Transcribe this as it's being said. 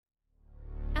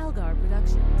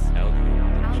Productions.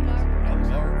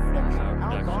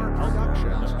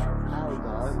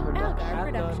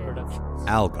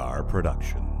 Algar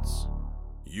Productions.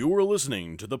 You are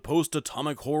listening to the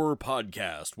Post-Atomic Horror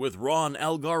Podcast with Ron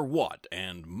Algar Watt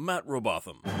and Matt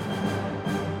Robotham.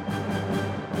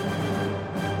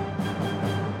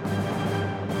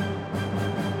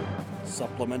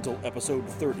 Supplemental Episode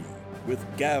 30 with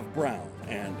Gav Brown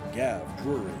and Gav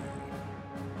Drury.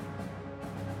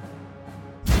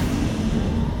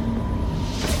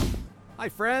 Hi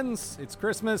friends, it's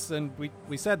Christmas, and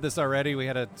we said this already. We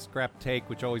had a scrap take,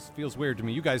 which always feels weird to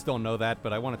me. You guys don't know that,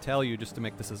 but I want to tell you just to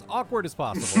make this as awkward as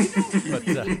possible. But,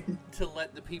 to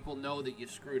let the people know that you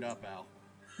screwed up, Al.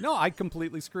 No, I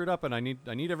completely screwed up, and I need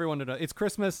everyone to know. It's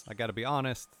Christmas, I gotta be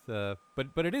honest, but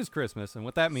it is Christmas, and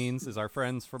what that means is our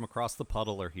friends from across the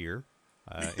puddle are here.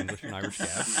 English and Irish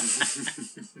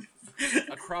Gav.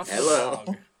 Across Hello.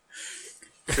 the bog.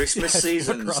 Christmas Yes,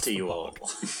 seasons across to the you bog. all.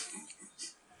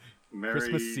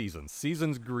 Christmas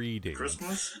seasons greetings.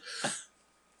 Christmas?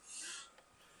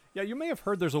 Yeah, you may have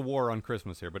heard there's a war on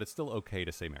Christmas here, but it's still okay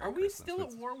to say Merry Are we Christmas. still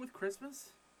at war with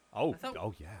Christmas? Oh, I thought-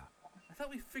 oh yeah. I thought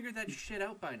we figured that shit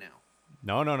out by now.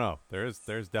 No. There's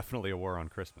definitely a war on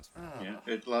Christmas. Yeah,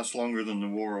 it lasts longer than the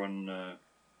war on the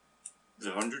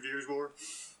 100 Years' War.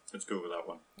 Let's go with that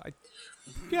one.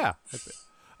 Yeah.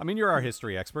 I mean, you're our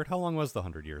history expert. How long was the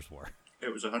 100 Years' War?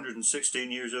 It was 116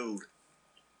 years old.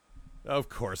 Of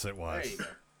course it There was. you go.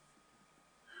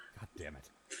 God damn it.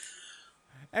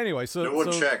 Anyway,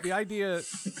 so check. the idea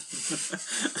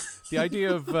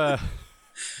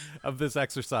of this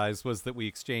exercise was that we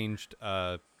exchanged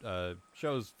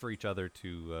shows for each other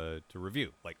to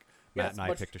review. Like Matt Yes, and I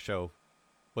much- picked a show.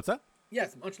 What's that?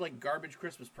 Yes, much like garbage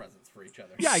Christmas presents for each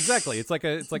other. Yeah, exactly. It's like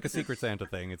a Secret Santa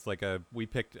thing. It's like we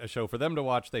picked a show for them to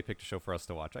watch. They picked a show for us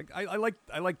to watch. I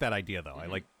like that idea though. I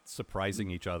like surprising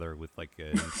each other with like,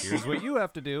 here's what you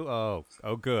have to do. Oh,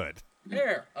 good.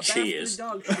 There, a Cheers.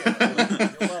 bastard dog shit.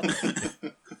 You're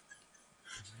welcome.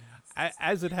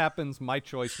 As it happens, my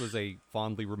choice was a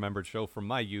fondly remembered show from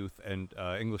my youth, and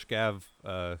English Gav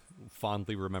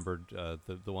fondly remembered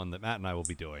the one that Matt and I will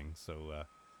be doing. So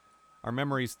our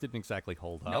memories didn't exactly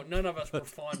hold No, up. none of us were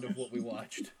fond of what we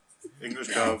watched. English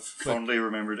Gav fondly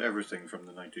remembered everything from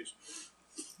the 90s.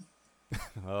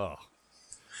 Oh,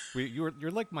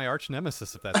 you're like my arch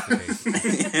nemesis if that's the case.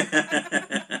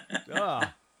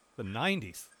 The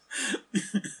 90s.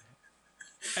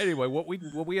 Anyway, what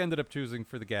we ended up choosing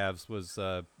for the Gavs was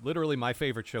literally my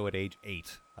favorite show at age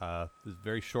 8. This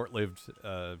very short-lived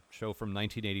show from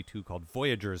 1982 called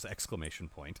Voyagers! !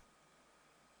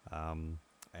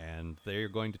 And they're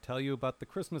going to tell you about the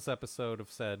Christmas episode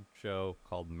of said show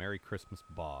called Merry Christmas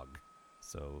Bog.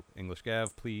 So, English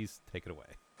Gav, please take it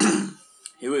away.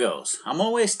 Here we goes. I'm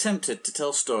always tempted to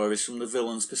tell stories from the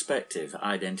villain's perspective,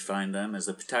 identifying them as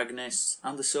the protagonists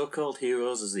and the so-called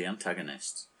heroes as the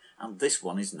antagonists. And this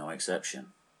one is no exception.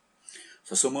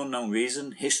 For some unknown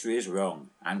reason, history is wrong,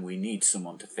 and we need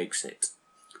someone to fix it.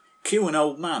 Cue an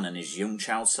old man and his young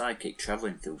child psychic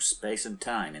travelling through space and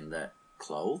time in their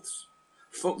clothes?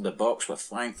 Fuck the box, we're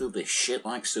flying through this shit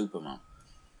like Superman.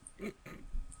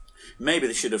 Maybe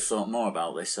they should have thought more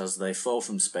about this as they fall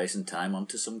from space and time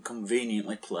onto some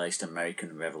conveniently placed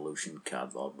American Revolution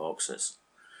cardboard boxes.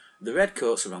 The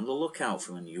redcoats are on the lookout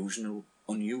for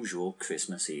unusual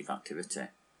Christmas Eve activity.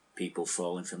 People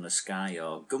falling from the sky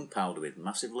or gunpowder with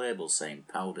massive labels saying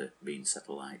powder being set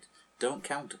alight. Don't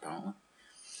count apparently.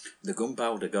 The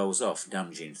gunpowder goes off,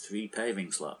 damaging 3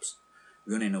 paving slabs.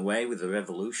 Running away with the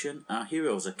revolution, our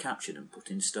heroes are captured and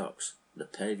put in stocks. The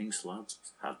paving slabs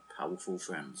had powerful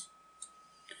friends.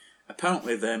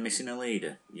 Apparently they're missing a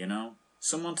leader, you know?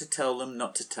 Someone to tell them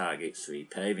not to target 3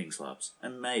 paving slabs,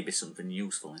 and maybe something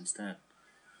useful instead.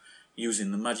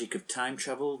 Using the magic of time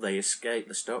travel, they escape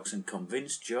the stocks and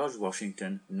convince George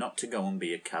Washington not to go and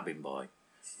be a cabin boy,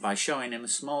 by showing him a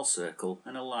small circle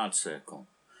and a large circle.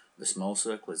 The small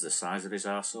circle is the size of his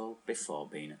arsehole before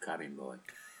being a cabin boy.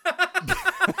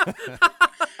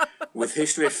 With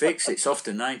history fixed, it's off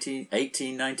to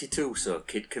 1892 so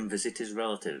Kid can visit his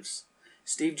relatives.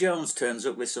 Steve Jones turns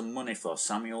up with some money for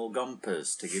Samuel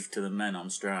Gompers to give to the men on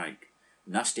strike.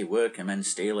 Nasty work and men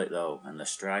steal it though, and the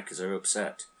strikers are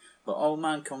upset. But Old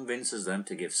Man convinces them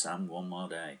to give Sam one more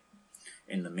day.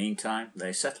 In the meantime,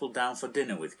 they settle down for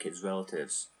dinner with Kid's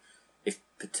relatives. If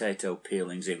potato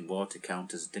peeling's in water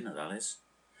count as dinner, that is.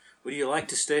 Would you like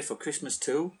to stay for Christmas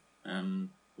too?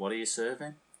 What are you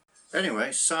serving?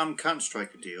 Anyway, Sam can't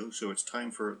strike a deal, so it's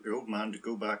time for the old man to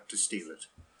go back to steal it.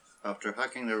 After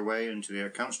hacking their way into the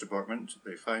accounts department,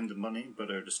 they find the money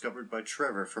but are discovered by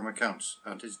Trevor from accounts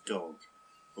and his dog.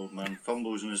 Old man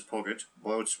fumbles in his pocket,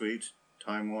 boiled sweet,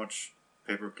 Time watch,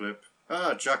 paperclip.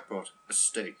 Ah, jackpot, a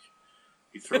steak.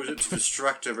 He throws it to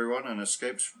distract everyone and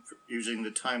escapes using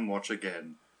the time watch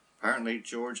again. Apparently,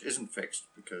 George isn't fixed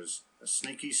because a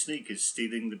sneaky sneak is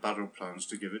stealing the battle plans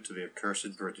to give it to the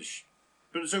accursed British.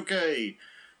 But it's okay.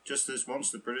 Just this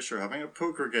once, the British are having a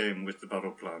poker game with the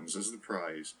battle plans as the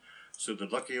prize. So the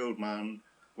lucky old man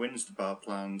wins the battle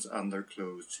plans and their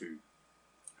clothes too.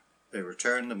 They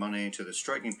return the money to the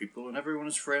striking people and everyone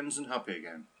is friends and happy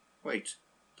again. Wait,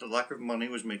 the lack of money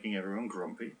was making everyone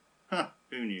grumpy? Huh,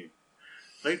 who knew?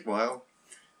 Late while,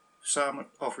 Sam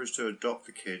offers to adopt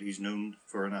the kid he's known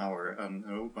for an hour, and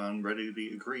an old man readily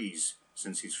agrees,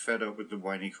 since he's fed up with the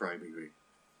whiny crybaby.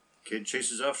 The kid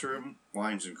chases after him,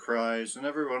 whines and cries, and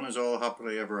everyone is all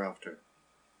happily ever after.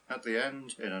 At the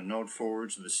end, in a nod forward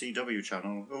to the CW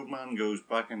channel, Old Man goes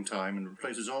back in time and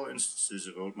replaces all instances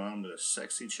of Old Man with a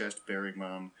sexy chest-bearing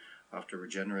man after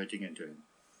regenerating into him.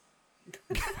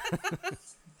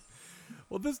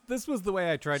 Well, this was the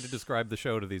way I tried to describe the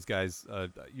show to these guys,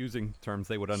 using terms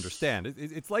they would understand.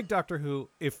 It's like Doctor Who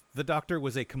if the Doctor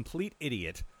was a complete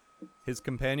idiot. His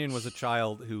companion was a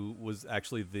child who was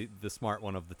actually the smart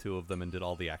one of the two of them and did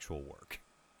all the actual work.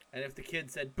 And if the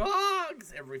kid said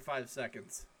 "Boggs" every 5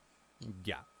 seconds.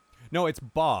 Yeah. No, it's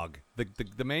Bog.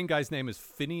 The main guy's name is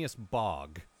Phineas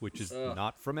Bog, which is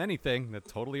not from anything. A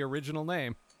totally original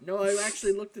name. No, I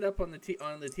actually looked it up on the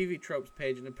TV Tropes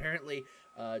page, and apparently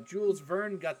Jules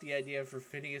Verne got the idea for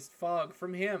Phineas Fogg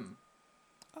from him.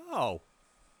 Oh.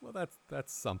 Well,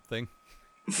 that's something.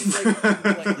 He's like,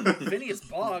 Phineas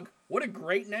Bog? What a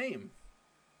great name.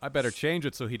 I better change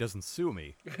it so he doesn't sue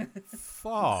me.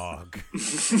 Fog.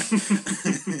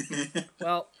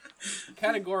 Well,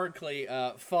 categorically,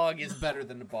 Fog is better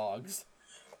than the Boggs.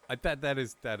 That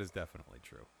is definitely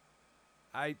true.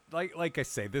 I like I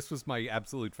say, this was my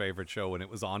absolute favorite show when it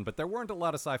was on, but there weren't a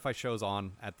lot of sci-fi shows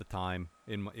on at the time.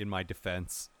 In my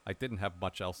defense, I didn't have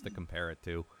much else to compare it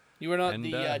to. You were not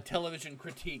the television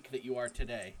critique that you are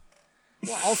today.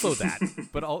 Well, also that,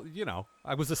 but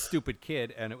I was a stupid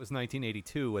kid, and it was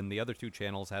 1982, and the other two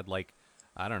channels had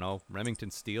I don't know,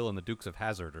 Remington Steele and the Dukes of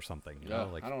Hazzard or something. You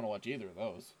know, I don't know what either of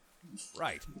those.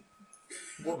 Right.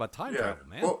 What about time travel,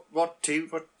 man? What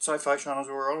sci-fi channels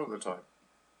were on at the time?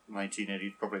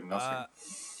 1980, probably nothing.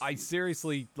 I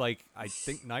seriously, I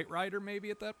think Knight Rider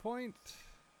maybe at that point.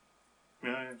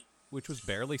 Yeah. Which was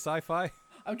barely sci-fi.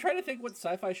 I'm trying to think what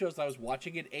sci-fi shows I was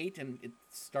watching at 8, and it's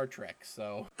Star Trek,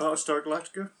 so... Battlestar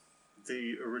Galactica?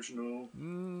 The original...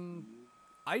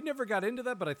 I never got into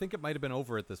that, but I think it might have been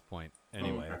over at this point.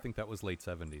 Anyway, Okay. I think that was late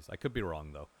 70s. I could be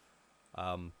wrong, though.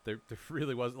 There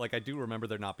really was... I do remember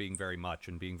there not being very much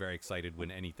and being very excited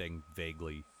when anything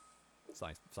vaguely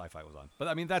sci-fi was on. But,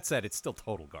 I mean, that said, it's still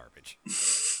total garbage.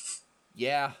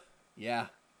 Yeah.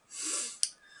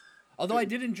 Although I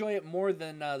did enjoy it more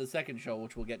than the second show,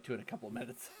 which we'll get to in a couple of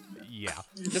minutes. Yeah.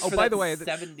 Just oh, for by that the way...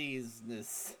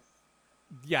 70s-ness.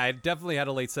 Yeah, it definitely had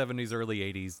a late 70s, early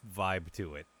 80s vibe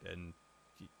to it. And,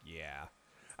 yeah.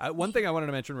 One thing I wanted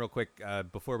to mention real quick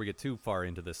before we get too far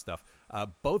into this stuff.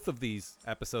 Both of these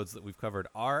episodes that we've covered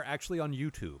are actually on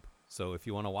YouTube. So if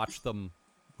you want to watch them,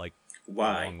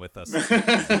 along with us, you can do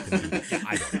that. Yeah,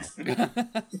 I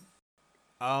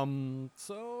don't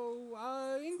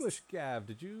know. English Gav,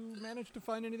 did you manage to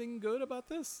find anything good about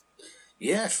this?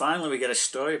 Yeah, finally we get a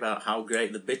story about how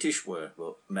great the British were,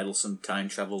 but meddlesome time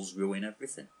travels ruin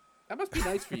everything. That must be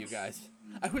nice for you guys.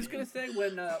 I was going to say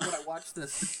when I watched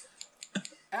this...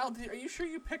 Al, are you sure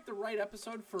you picked the right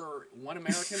episode for one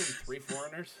American and 3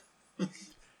 foreigners?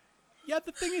 Yeah,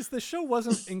 the thing is, the show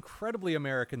wasn't incredibly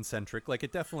American-centric.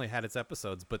 It definitely had its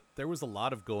episodes, but there was a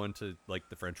lot of going to,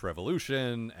 the French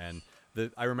Revolution, and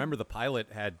I remember the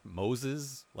pilot had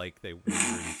Moses, they were in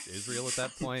Israel at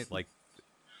that point,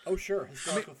 Oh, sure.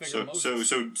 Historical figure Moses.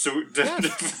 So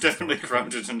definitely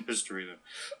grounded in history then.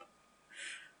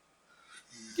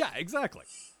 Yeah, exactly.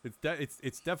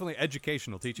 It's definitely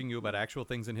educational, teaching you about actual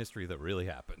things in history that really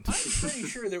happened. I'm pretty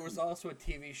sure there was also a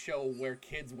TV show where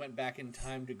kids went back in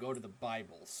time to go to the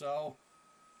Bible, so...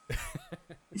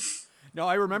 No,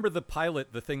 I remember the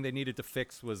pilot, the thing they needed to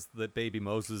fix was that baby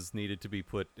Moses needed to be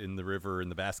put in the river in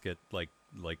the basket, like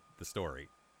the story.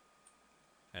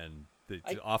 And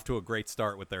off to a great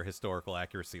start with their historical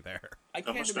accuracy there. I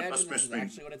can't imagine this is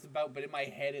actually what it's about, but in my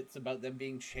head it's about them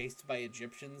being chased by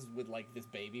Egyptians with, this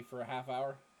baby for a half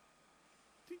hour.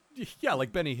 Yeah,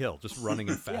 like Benny Hill, just running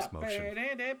in fast motion.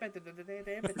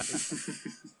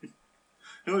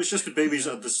 No, it's just the babies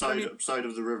at the side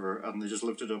of the river, and they just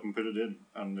lift it up and put it in,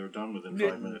 and they're done within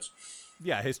 5 minutes.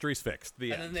 Yeah, history's fixed.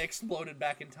 And then they exploded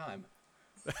back in time.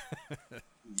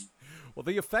 Well,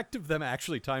 the effect of them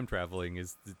actually time traveling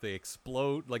is that they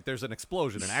explode. Like there's an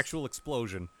explosion, an actual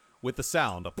explosion with the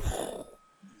sound,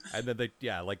 and then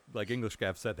like English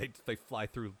Gav said, they fly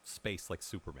through space like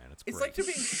Superman. It's great. It's like they're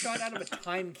being shot out of a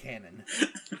time cannon.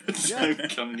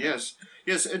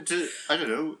 Yes, into, I don't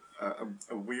know,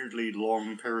 a weirdly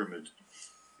long pyramid.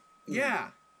 Yeah.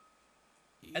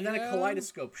 And then a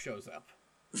kaleidoscope shows up.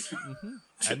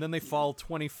 And then they fall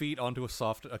 20 feet onto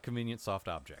a convenient soft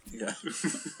object. Yeah.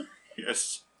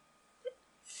 Yes.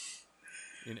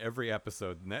 In every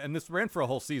episode. And this ran for a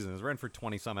whole season. This ran for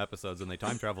 20-some episodes, and they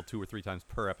time travel 2 or 3 times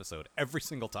per episode. Every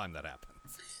single time that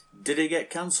happens. Did it get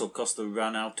cancelled because they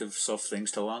ran out of soft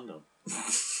things to land on?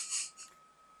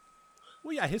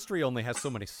 Well, yeah, history only has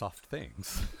so many soft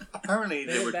things. Apparently,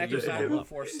 They went back in time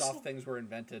before soft things were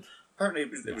invented. Apparently, it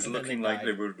was And then looking they like died.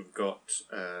 they would have got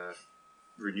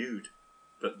renewed,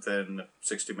 but then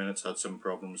 60 Minutes had some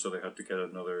problems, so they had to get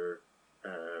another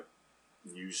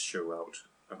news show out,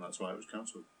 and that's why it was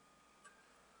cancelled.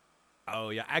 Oh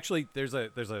yeah, actually, there's a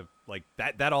like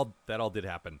that all did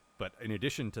happen. But in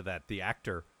addition to that, the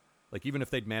actor, like even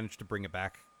if they'd managed to bring it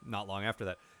back not long after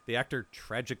that, the actor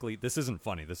tragically, this isn't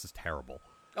funny, this is terrible.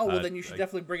 Oh, well, then you should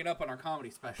definitely bring it up on our comedy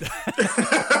special.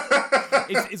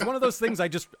 It's one of those things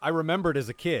I remembered as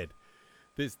a kid.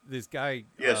 This guy.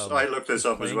 Yes, I looked this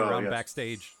up as playing well. around Yes.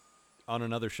 backstage on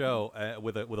another show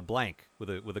with a blank with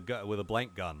a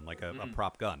blank gun, like a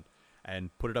prop gun, and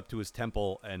put it up to his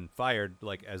temple and fired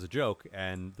like as a joke,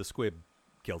 and the squib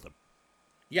killed him.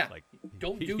 Yeah, Like,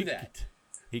 don't do that.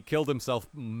 He killed himself,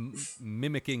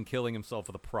 mimicking killing himself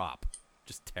with a prop.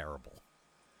 Just terrible.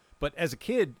 But as a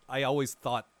kid, I always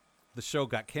thought the show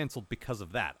got canceled because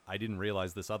of that. I didn't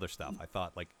realize this other stuff. I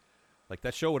thought like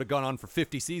that show would have gone on for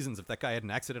 50 seasons if that guy hadn't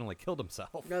accidentally killed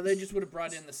himself. No, they just would have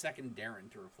brought in the second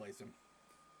Darren to replace him.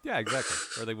 Yeah, exactly.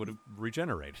 Or they would have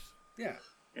regenerated. Yeah.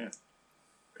 Yeah.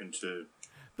 Into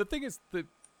The thing is, the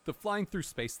flying through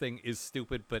space thing is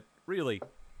stupid, but really,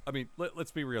 I mean,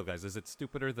 let's be real, guys. Is it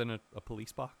stupider than a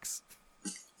police box?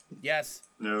 Yes.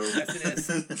 no. Yes,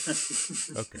 it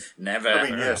is. Okay. Never. I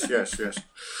mean, yes.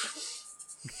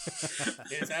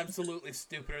 It is absolutely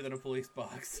stupider than a police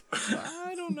box.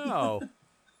 I don't know.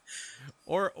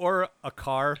 Or a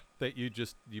car that you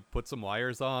put some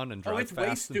wires on and drive Oh, it's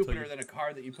fast way until stupider you- than a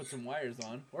car that you put some wires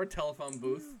on. Or a telephone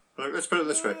booth. But let's put it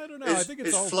this way. I don't know, I think it's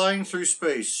is all- flying through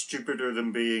space stupider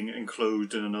than being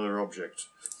enclosed in another object?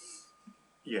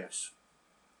 Yes.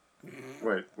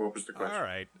 Wait, what was the question? All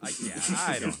right.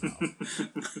 I don't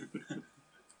know.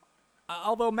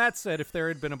 Although Matt said if there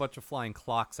had been a bunch of flying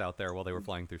clocks out there while they were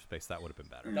flying through space, that would have been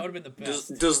better. That would have been the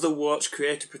best. Does the watch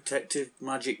create a protective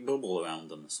magic bubble around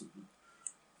them or something?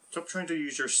 Stop trying to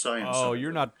use your science. Oh, on it.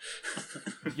 you're not.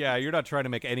 Yeah, you're not trying to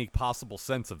make any possible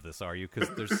sense of this, are you? Because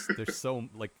there's so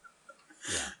like,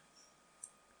 yeah.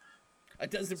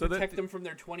 It doesn't So that- protect them from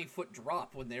their 20-foot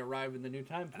drop when they arrive in the new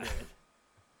time period.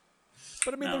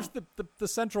 But I mean, there's the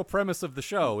central premise of the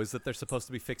show is that they're supposed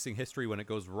to be fixing history when it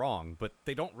goes wrong, but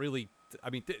they don't really. I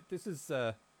mean, this is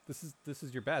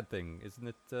your bad thing, isn't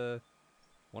it?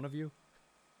 One of you.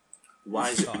 Why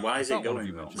is it I thought one of going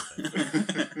you wrong? mentioned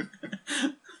that.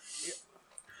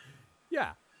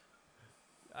 Yeah.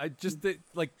 I just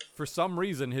like for some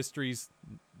reason history's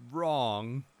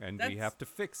wrong and we That's- have to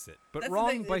fix it, but That's the wrong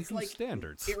thing, by it's whose like-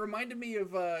 standards? It reminded me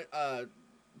of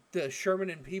the Sherman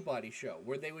and Peabody show,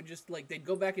 where they would just like they'd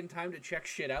go back in time to check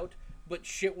shit out, but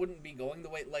shit wouldn't be going the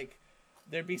way like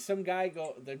there'd be some guy who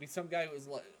was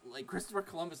like Christopher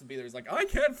Columbus would be there. He's like, I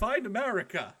can't find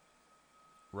America,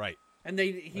 Right. and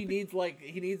he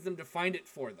needs them to find it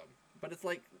for them. But it's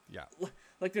like Yeah.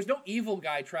 like there's no evil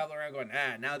guy traveling around going,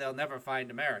 now they'll never find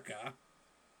America.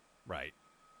 Right.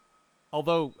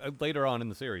 Although later on in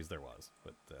the series there was,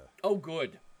 but Oh,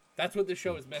 good. That's what the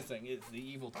show is missing, is the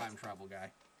evil time travel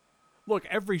guy. look,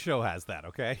 every show has that,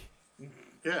 okay?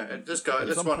 Yeah, this At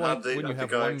one some had point, the, when you had the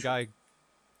have guy one guy,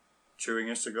 chewing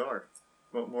a cigar.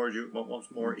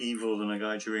 What's more evil than a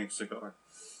guy chewing a cigar?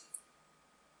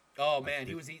 Oh man,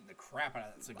 he was eating the crap out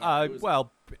of that cigar. It was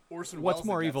well, Orson what's Welles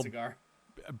more in that evil? Cigar.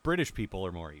 British people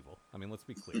are more evil. I mean, let's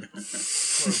be clear.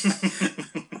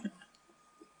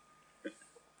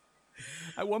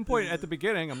 At one point at the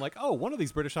beginning, I'm like, oh, one of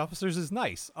these British officers is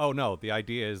nice. Oh, no, the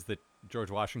idea is that George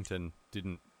Washington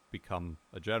didn't become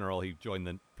a general. He joined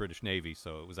the British Navy,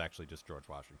 so it was actually just George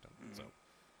Washington. So,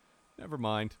 never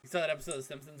mind. You saw that episode of The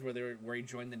Simpsons where he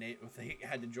joined the Navy. He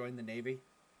had to join the Navy.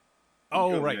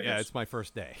 Oh, Oh, right, yeah, yeah, yes. it's my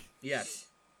first day. Yes.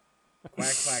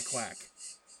 Quack quack quack.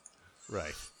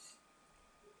 Right.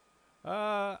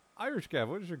 Irish Gav,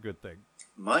 what is your good thing?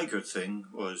 My good thing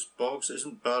was Boggs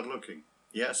isn't bad looking.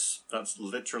 Yes, that's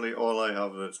literally all I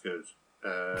have that's good.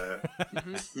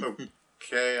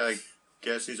 Okay, I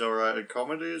guess he's alright at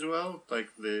comedy as well. Like,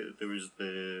 there was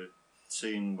the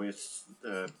scene with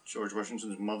George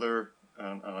Washington's mother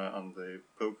and the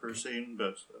poker scene,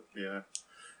 but yeah.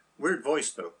 Weird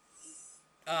voice, though.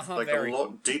 Like, very. a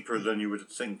lot deeper than you would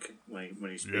think when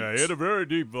he speaks. Yeah, he had a very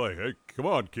deep voice. Hey, come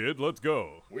on, kid, let's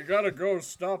go. We gotta go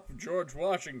stop George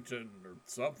Washington or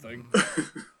something. No.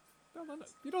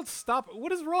 You don't stop.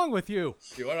 What is wrong with you?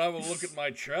 Do you want to have a look at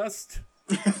my chest?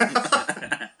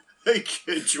 Hey,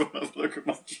 kid, do you want to look at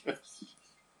my chest?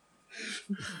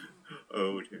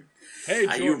 Oh, dear. Hey,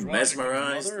 Are George you Washington's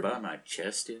mesmerized mother? by my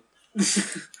chest yet?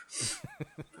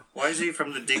 Why is he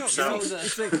from the deep south?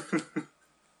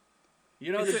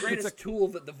 The greatest tool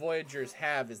that the Voyagers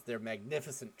have is their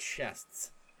magnificent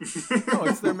chests. No,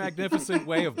 it's their magnificent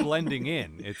way of blending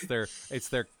in. It's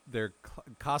their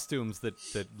costumes that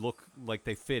look like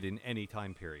they fit in any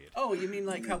time period. Oh, you mean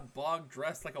like how Bog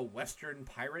dressed like a Western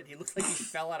pirate? He looks like he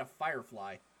fell out of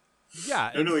Firefly. Yeah,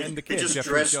 and the kid he just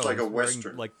Jeffrey dressed Jones like a wearing,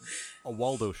 Western. like a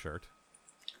Waldo shirt.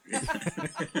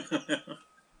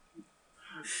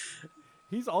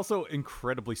 He's also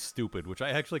incredibly stupid, which I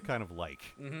actually kind of like.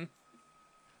 Mm-hmm.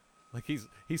 Like he's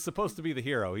supposed to be the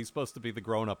hero. He's supposed to be the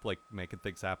grown-up, like making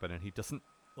things happen, and he doesn't.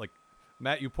 Like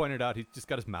Matt, you pointed out, he's just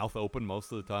got his mouth open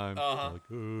most of the time. Like,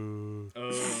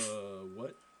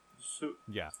 what? So,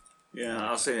 yeah. Yeah,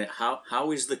 I'll say,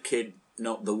 how is the kid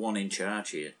not the one in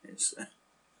charge here? It's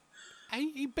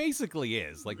He basically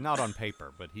is, like, not on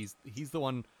paper, but he's the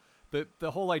one.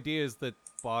 The whole idea is that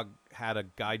Bog had a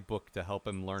guidebook to help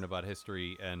him learn about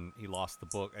history, and he lost the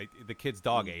book. The kid's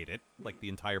dog ate it, like the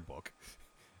entire book,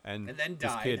 and then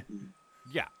this died. kid,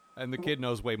 yeah, and the kid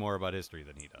knows way more about history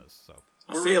than he does. So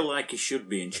I feel like he should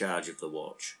be in charge of the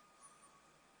watch.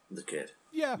 The kid.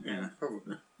 yeah,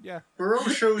 probably. yeah. Were all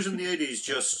shows in the 80s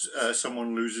just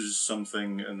someone loses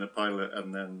something in the pilot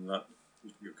and then that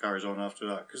carries on after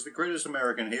that? Because the Greatest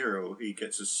American Hero, he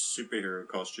gets a superhero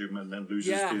costume and then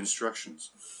loses the instructions.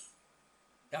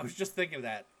 I was just thinking of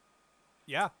that.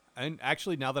 Yeah, and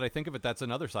actually, now that I think of it, that's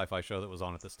another sci-fi show that was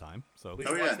on at this time. So We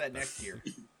should watch that next year.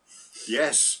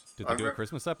 Yes. did they do a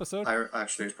Christmas episode?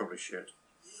 Actually, it's probably shit.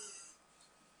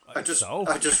 I just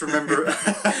remember.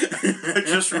 I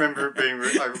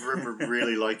remember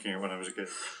really liking it when I was a kid.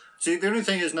 See, the only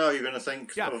thing is now you're going to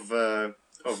think of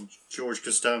George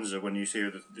Costanza when you hear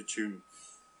the tune.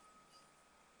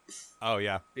 Oh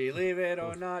yeah. Believe it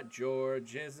or not,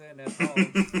 George isn't at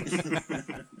home.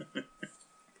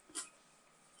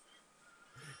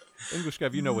 English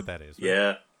Gav, you know what that is, right?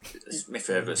 Yeah, it's my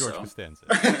favourite George song. Costanza.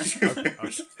 It's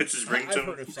his I've ringtone.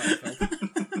 heard of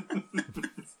Seinfeld.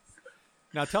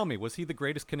 Now tell me, was he the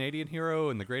greatest Canadian hero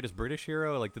and the greatest British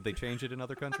hero? Like, did they change it in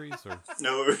other countries? Or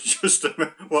No, it was just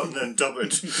what and then dub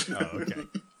it. oh, okay.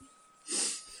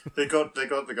 They got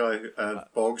the guy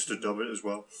Boggs to dub it as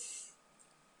well.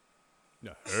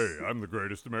 No, hey, I'm the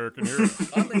greatest American hero.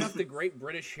 Oddly enough, the great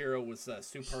British hero was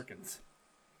Sue Perkins.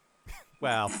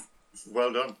 Well,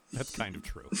 Well done. that's kind of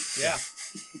true. Yeah.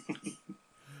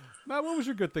 Matt, what was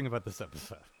your good thing about this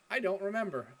episode? I don't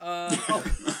remember.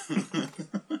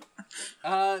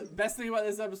 Best thing about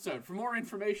this episode. For more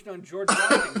information on George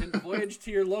Washington, voyage to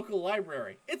your local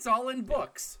library. It's all in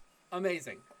books.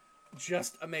 Amazing.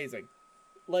 Just amazing.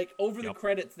 Like, over the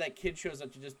credits, that kid shows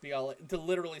up to just be all, to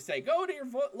literally say, go to your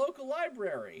local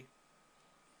library.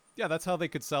 Yeah, that's how they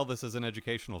could sell this as an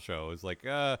educational show. It's like,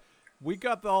 we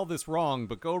got all this wrong,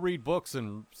 but go read books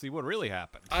and see what really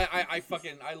happened. I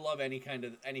love any kind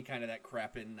of that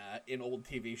crap in old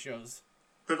TV shows.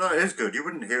 But that is good. You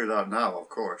wouldn't hear that now, of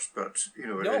course. But it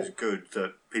No. is good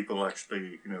that people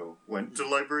actually went to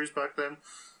libraries back then.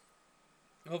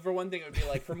 Well, for one thing, it would be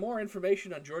like, for more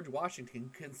information on George Washington,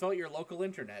 consult your local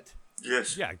internet.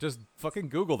 Yes. Yeah, just fucking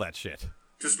Google that shit.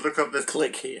 Just look up this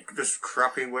Click here. this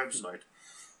crappy website.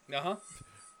 Uh-huh.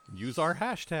 Use our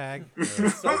hashtag. So,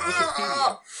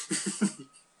 Wikipedia.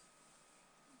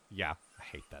 Yeah, I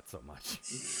hate that so much.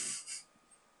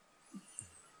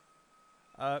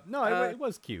 No, it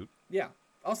was cute. Yeah.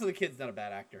 Also, the kid's not a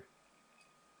bad actor.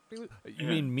 You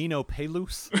mean Mino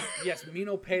Pelus? Yes,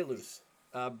 Mino Pelus,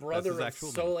 brother his of actual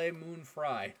name. Soleil Moon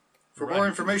Frye. For Right. more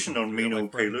information on Real Mino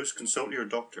life brother. Pelus, consult your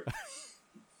doctor.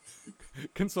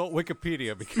 Consult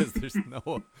Wikipedia because there's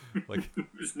no, like,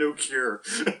 There's no cure.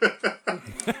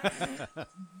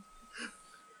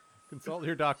 consult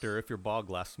your doctor if your bog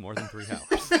lasts more than 3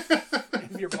 hours.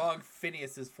 If your bog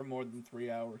Phineas is for more than 3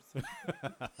 hours.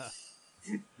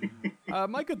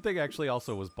 My good thing actually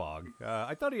also was Bog.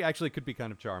 I thought he actually could be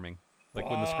kind of charming, like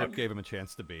when the script Bog. gave him a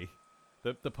chance to be.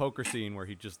 The poker scene where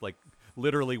he just like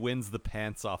literally wins the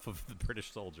pants off of the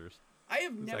British soldiers. I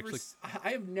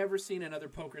have never seen another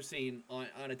poker scene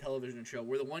on a television show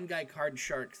where the one guy card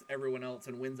sharks everyone else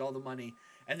and wins all the money,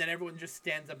 and then everyone just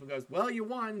stands up and goes, "Well, you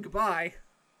won. Goodbye."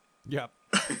 Yep.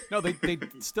 No, they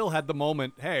still had the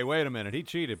moment. Hey, wait a minute, he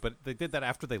cheated, but they did that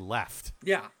after they left.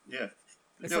 Yeah. Yeah.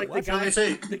 It's No, like what?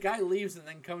 the guy leaves and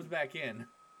then comes back in.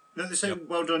 No, they say,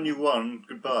 "Well done, you won.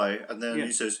 Goodbye." And then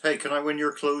he says, "Hey, can I win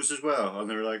your clothes as well?" And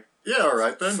they're like, "Yeah, all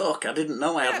right then." Fuck, I didn't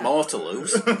know I had more to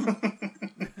lose.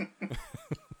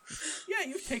 Yeah,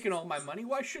 you've taken all my money.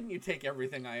 Why shouldn't you take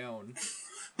everything I own?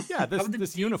 Yeah, this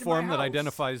deeds uniform in my that house.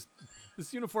 identifies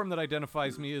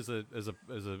me as a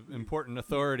important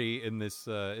authority in this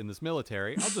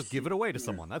military. I'll just give it away to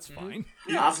someone. That's fine.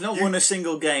 Yeah, I've not won a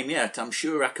single game yet. I'm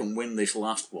sure I can win this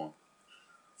last one.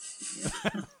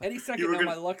 Any second now,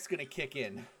 my luck's going to kick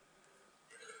in.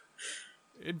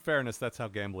 In fairness, that's how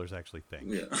gamblers actually think.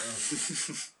 Yeah.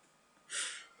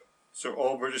 So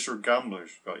all British are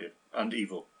gamblers, got you, and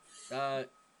evil.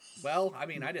 Well, I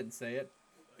mean, I didn't say it.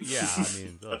 Yeah, I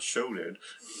mean, That show did.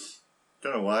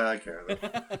 Don't know why I care though.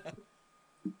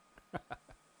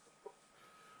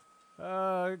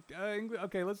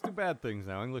 okay, let's do bad things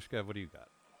now. English Gav, what do you got?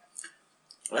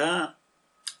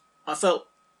 I felt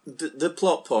the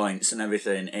plot points and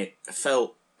everything, it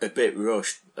felt a bit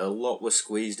rushed. A lot was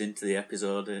squeezed into the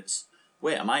episode.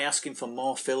 Wait, am I asking for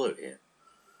more filler here?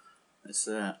 It's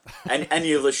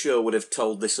any other show would have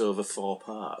told this over 4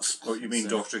 parts. Oh, you mean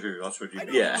Doctor Who? That's what you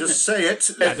mean. Yeah. Just say it.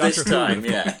 This time,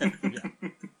 yeah.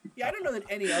 Yeah, I don't know that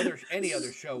any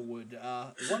other show would.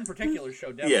 One particular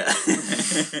show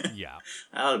definitely. Yeah. Yeah.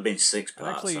 That would have been 6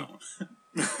 parts.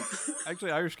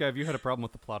 Actually, Irish Gav, you had a problem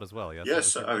with the plot as well.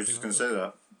 Yes, I was just going to say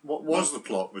that. What was the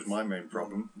plot was my main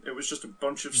problem. It was just a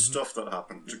bunch of stuff that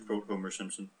happened, to quote Homer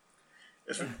Simpson.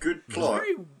 If a good plot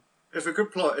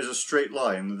is a straight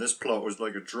line, then this plot was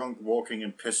like a drunk walking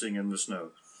and pissing in the snow.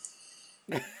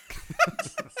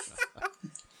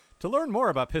 To learn more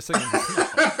about pissing in the snow,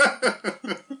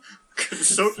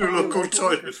 Consult your local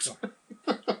toilet.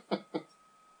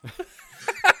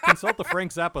 consult the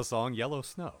Frank Zappa song "Yellow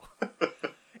Snow."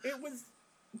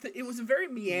 It was a very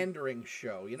meandering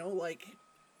show, you know, like.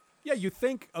 Yeah, you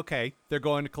think, okay, they're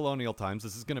going to colonial times.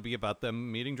 This is going to be about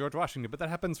them meeting George Washington, but that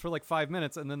happens for like 5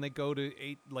 minutes, and then they go to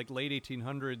late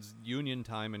 1800s Union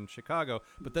time in Chicago.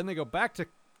 But then they go back to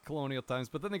colonial times.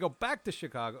 But then they go back to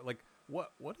Chicago. Like,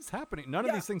 what is happening? None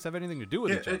of these things have anything to do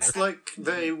with each other. It's like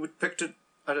they picked it.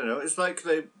 I don't know. It's like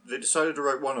they decided to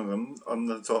write one of them, and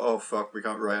they thought, "Oh fuck, we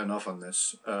can't write enough on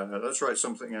this. Let's write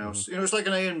something else." You know, it's like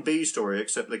an A and B story,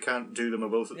 except they can't do them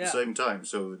both at the same time.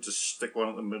 So they just stick one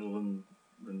at the middle and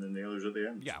then the others at the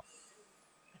end. Yeah.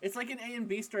 It's like an A and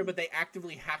B story, but they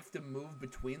actively have to move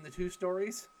between the two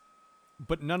stories.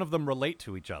 But none of them relate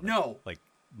to each other. No. Like,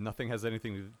 nothing has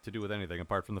anything to do with anything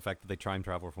apart from the fact that they time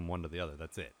travel from one to the other.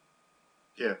 That's it.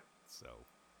 Yeah. So.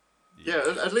 Yeah,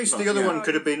 at least the other one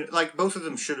could have been, like, both of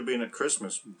them should have been at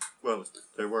Christmas. Well,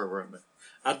 they were, weren't they?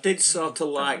 I did sort of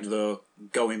like, though,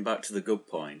 going back to the good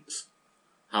points,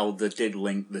 how they did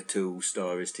link the two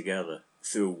stories together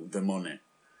through the money.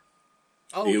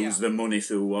 Oh, They used the money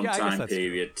through one I guess time that's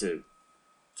period to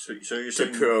you're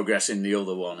saying progress in the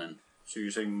other one. And so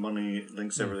you're saying money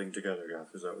links everything together, Gav?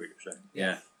 Is that what you're saying?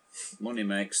 yeah, money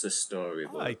makes the story.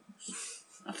 But I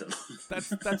don't know.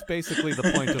 That's basically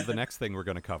the point of the next thing we're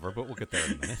going to cover, but we'll get there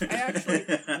in a minute. I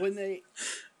actually,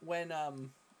 when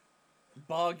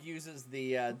Bog uses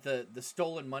the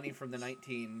stolen money from the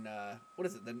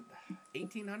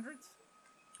 1800s?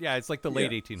 Yeah, it's like the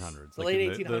late 1800s. The like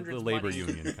late 1800s the labor money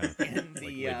union kind of thing. in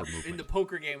the labor movement. in the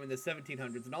poker game in the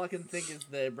 1700s, and all I can think is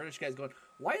the British guys going,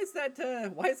 why is that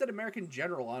American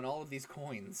general on all of these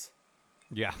coins?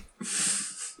 Yeah.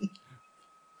 That's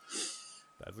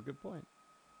a good point.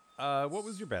 What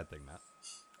was your bad thing, Matt?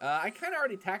 I kind of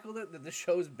already tackled it, that the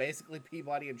show's basically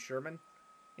Peabody and Sherman.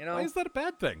 You know? Why is that a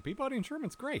bad thing? Peabody and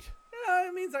Sherman's great. Yeah,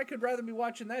 it means I could rather be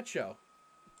watching that show.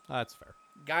 That's fair.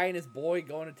 Guy and his boy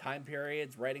going to time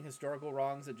periods, righting historical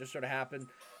wrongs that just sort of happened,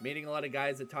 meeting a lot of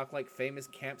guys that talk like famous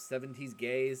camp 70s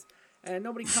gays, and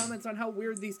nobody comments on how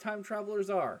weird these time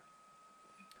travelers are.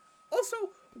 Also,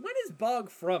 when is Bog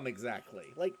from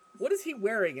exactly? Like, what is he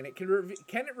wearing, and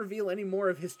can it reveal any more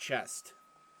of his chest?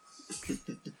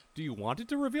 Do you want it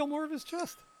to reveal more of his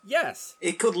chest? Yes.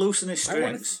 It could loosen his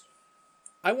strings.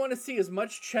 I want to see as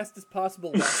much chest as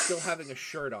possible while still having a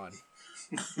shirt on.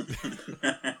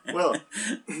 Well,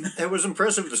 it was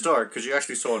impressive to start because you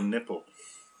actually saw a nipple.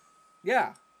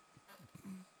 Yeah.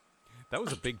 That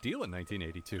was a big deal in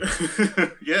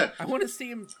 1982. Yeah. I want to see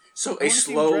him. So he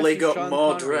slowly got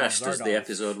more dressed as the Zardoz.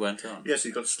 episode went on. Yes,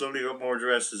 he slowly got more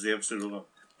dressed as the episode went on.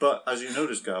 But as you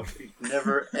notice, Gav, he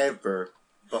never ever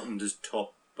buttoned his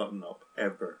top button up.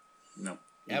 Ever. No.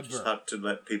 He just had to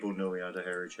let people know he had a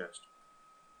hairy chest.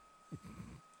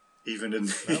 Even in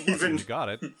You got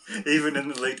it. even in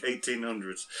the late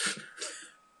 1800s.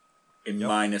 In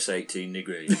minus 18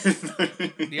 degrees.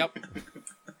 Yep.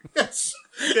 Yes,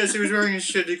 he was wearing his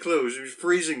shitty clothes. He was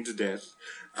freezing to death,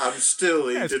 and still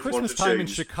he It's didn't want Christmas to time in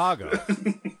change. Chicago.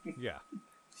 Yeah.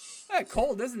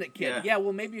 Cold, isn't it, kid? Yeah. Yeah.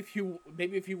 Well, maybe if you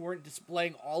weren't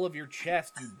displaying all of your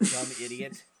chest, you dumb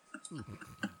idiot.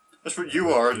 That's what you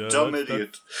are, a Yeah, dumb that's-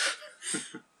 idiot.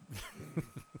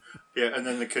 Yeah, and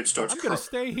then the kid starts. I'm going to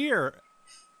stay here.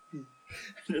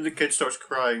 And the kid starts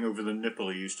crying over the nipple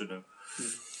he used to know.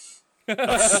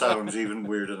 That sounds even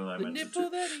weirder than I The meant it nipple to.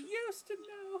 that he used to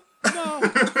know.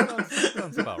 No,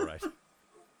 sounds about right.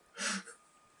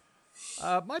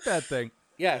 My bad thing.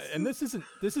 Yes. And this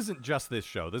isn't just this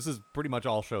show. This is pretty much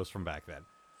all shows from back then.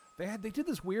 They did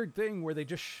this weird thing where they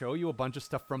just show you a bunch of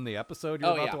stuff from the episode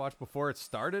you're about to watch before it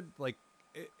started. Like,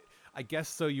 I guess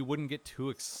so you wouldn't get too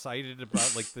excited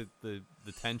about like the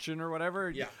tension or whatever.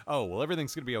 Yeah. Oh well,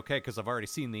 everything's gonna be okay because I've already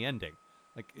seen the ending.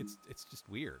 Like it's just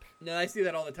weird. No, I see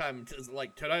that all the time. It's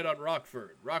like tonight on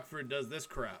Rockford. Rockford does this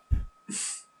crap.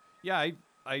 Yeah,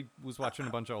 I was watching a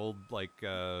bunch of old like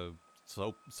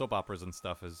soap operas and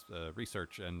stuff as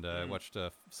research, and watched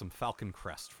some Falcon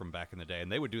Crest from back in the day,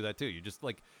 and they would do that too. You just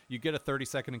like you get a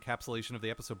 30-second encapsulation of the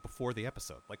episode before the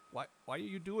episode. Like why are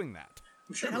you doing that?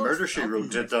 I'm sure The hell Murder is She Falcon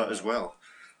Wrote did Crest that about? as well.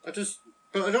 But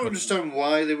I don't understand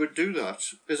why they would do that.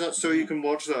 Is that so you can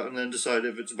watch that and then decide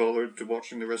if it's bothered to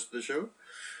watching the rest of the show?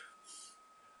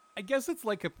 I guess it's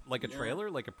like a trailer,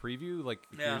 like a preview. Like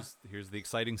Yeah. here's the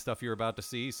exciting stuff you're about to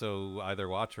see. So either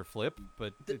watch or flip,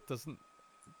 but it doesn't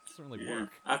really Yeah. work.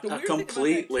 I The weird thing about that,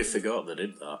 completely too- forgot they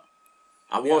did that.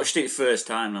 I watched it first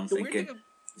time and I'm The weird thinking, thing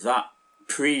that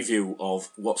preview of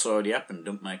what's already happened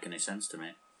don't make any sense to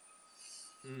me.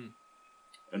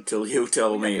 Until you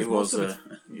tell me it 'cause was, most of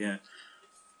yeah.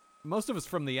 Most of it's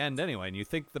from the end anyway, and you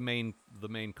think the main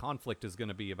conflict is going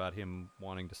to be about him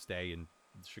wanting to stay in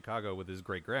Chicago with his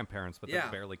great grandparents, but Yeah.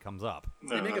 that barely comes up.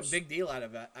 No, They make a that's- big deal out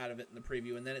of it in the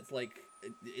preview, and then it's like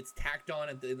it's tacked on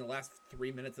in the last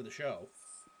 3 minutes of the show.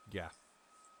 Yeah.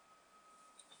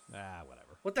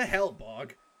 Whatever. What the hell,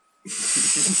 Bog? How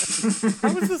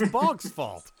is this Bog's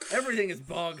fault? Everything is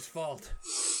Bog's fault.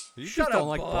 You Shut just don't up,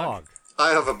 like Bog. Bog.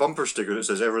 I have a bumper sticker that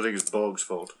says everything is Bog's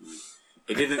fault.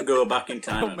 He didn't go back in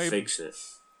time and Maybe- fix it.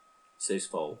 It's his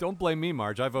fault. Don't blame me,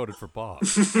 Marge. I voted for Bog.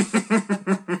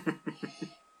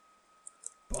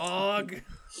 Bog.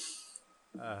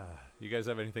 You guys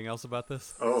have anything else about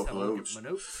this? Oh, Let's have a look loads. at my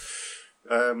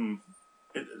notes.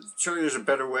 Surely there's a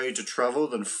better way to travel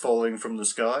than falling from the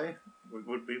sky.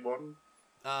 Would be one.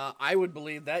 I would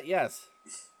believe that, yes.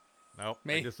 No,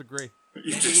 Me? I disagree. You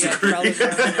Maybe disagree? traveling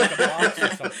around like a box or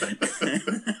something.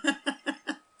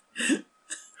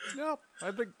 No,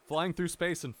 I think flying through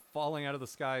space and falling out of the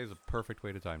sky is a perfect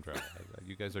way to time travel.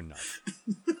 You guys are nuts.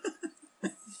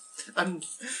 And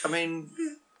I mean,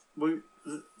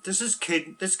 this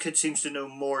kid seems to know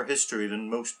more history than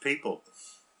most people.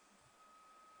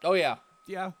 Oh yeah.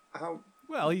 Yeah. How?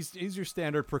 Well, he's your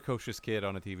standard precocious kid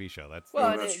on a TV show. That's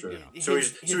Well, that's and true. you know. So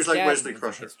he's like dad Wesley was a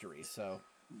Crusher. History, so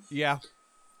yeah.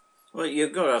 Well,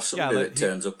 you've got to have somebody Yeah, that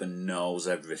turns up and knows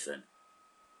everything.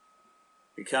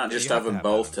 You can't just you have have to them have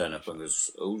both that turn up and go,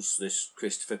 who's this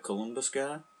Christopher Columbus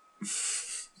guy?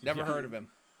 never heard of him.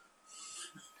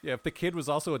 Yeah, if the kid was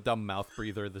also a dumb mouth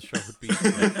breather, the show would be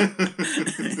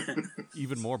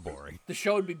even more boring. The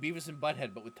show would be Beavis and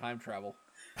Butthead, but with time travel.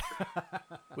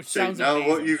 Which See, sounds now amazing.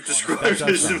 what you've honestly. described That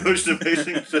does is the sound most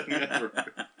amazing thing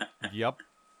ever. Yep.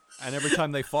 And every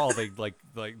time they fall, they like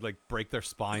break their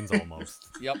spines almost.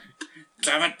 Yep.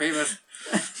 Damn it, Beavis!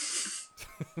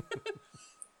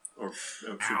 Or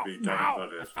it should be damn it,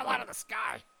 Butthead. fell out of the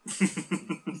sky.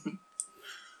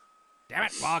 Damn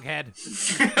it, Boghead.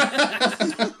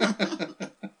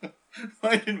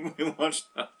 Why didn't we watch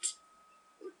that?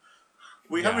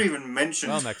 We haven't even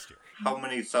mentioned Well, next year. how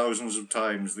many thousands of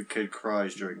times the kid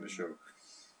cries during the show.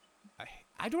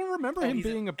 I don't remember Oh, him he's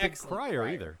an being a big excellent crier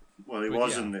crier. either. Well, he But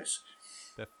was yeah. in this.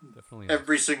 Definitely.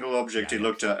 Every single object Yeah, he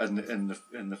looked at in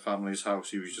the family's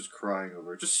house, he was just crying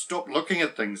over. Just stop looking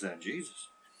at things, then, Jesus.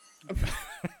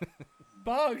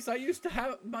 Boggs, I used to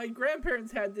have my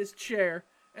grandparents had this chair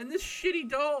and this shitty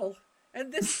doll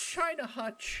and this china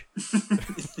hutch and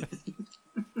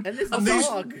this And these-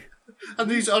 dog And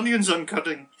these onions I'm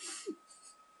cutting.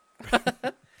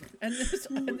 and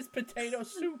this potato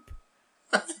soup.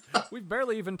 We've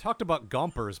barely even talked about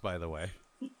Gompers, by the way.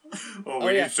 Oh, Oh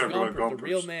we yeah, need to talk about Gomper, the Gompers.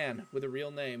 real man with a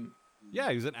real name. Yeah,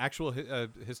 he was an actual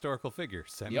historical figure,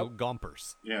 Samuel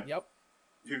Gompers. Yeah. Yep.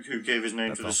 Who gave his name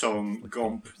That's to the all. song Like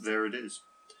Gomp, Gompers. There It Is.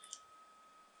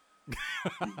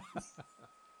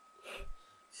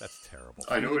 That's terrible.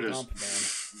 I know it is. Gump,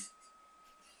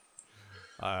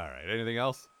 All right, anything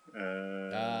else?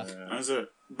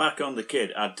 Back on the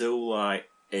kid, I do like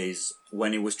is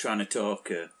when he was trying to talk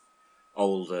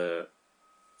old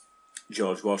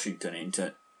George Washington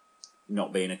into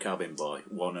not being a cabin boy.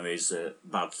 One of his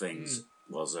bad things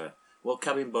was, well,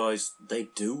 cabin boys, they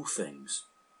do things.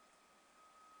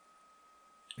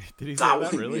 Did he say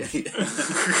that really?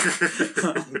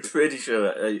 I'm pretty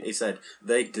sure he said,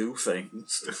 they do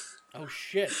things. Oh,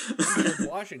 shit. George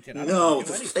Washington. I don't No, do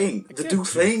the anything. thing. They do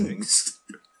things.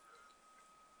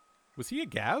 Was he a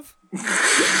Gav?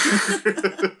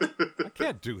 I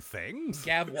can't do things.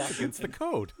 Gav Against the Washington.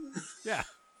 code. Yeah.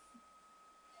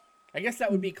 I guess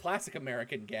that would be classic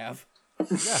American Gav. Yeah,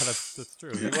 that's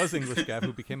true. He was English Gav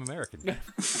who became American Gav.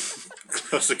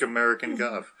 Classic American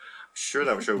Gav. Sure,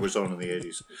 that show was on in the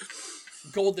 80s.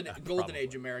 Golden Probably.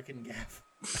 Age American Gav.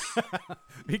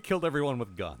 He killed everyone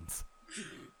with guns.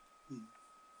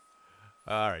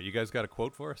 All right, you guys got a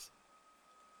quote for us?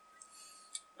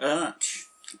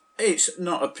 It's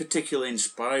not a particularly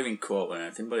inspiring quote or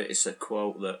anything, but it's a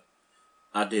quote that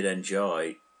I did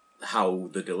enjoy how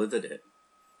they delivered it.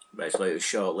 Basically, it was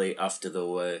shortly after they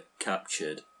were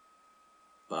captured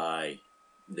by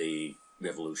the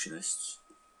revolutionists.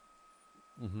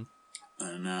 Mm-hmm.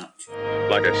 And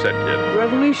Like I said, kid.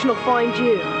 Revolution will find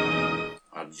you.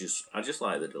 I just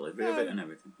like the delivery of it and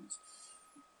everything.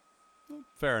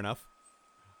 Fair enough.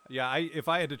 Yeah, if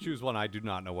I had to choose one, I do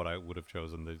not know what I would have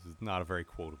chosen. This is not a very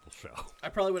quotable show. I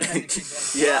probably would have had the kid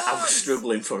going, Yeah, I was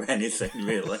struggling for anything,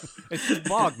 really. It's just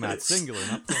bog, Matt, singular,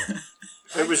 not plural.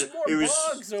 It was more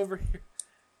bugs over here.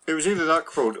 It was either that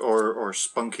quote or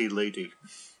Spunky Lady.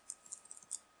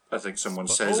 I think someone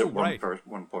says at one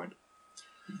point.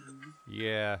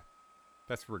 Yeah,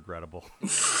 that's regrettable.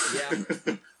 Yeah.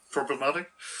 Problematic?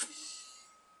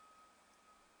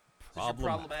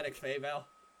 Problematic Fay-Val.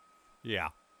 Yeah.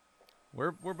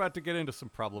 We're about to get into some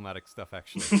problematic stuff,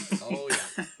 actually. Oh,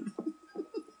 yeah.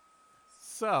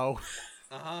 So,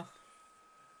 Uh-huh.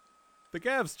 the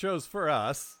Gavs chose for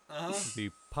us Uh-huh.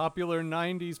 the popular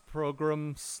 90s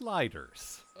program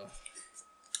Sliders.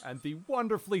 And the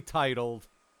wonderfully titled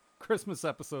Christmas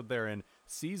episode therein,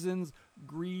 Season's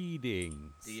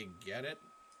Greetings. Do you get it?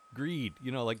 Greed.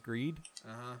 You know, like greed?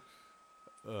 Uh-huh.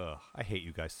 Ugh, I hate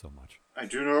you guys so much. I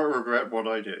do not regret what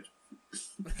I did.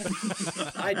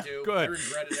 I do. Good. I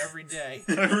regret it every day.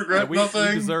 I regret We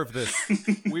nothing. deserve this.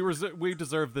 we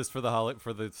deserve this for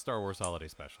the Star Wars holiday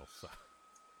special. So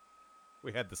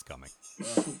we had this coming.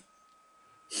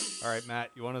 All right,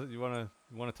 Matt, you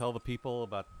wanna tell the people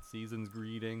about Season's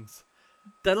Greetings?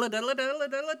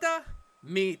 Da-la-da-la-da-la-da-la-da.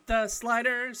 Meet the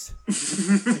Sliders.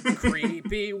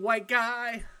 Creepy white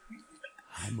guy.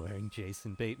 I'm wearing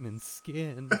Jason Bateman's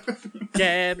skin.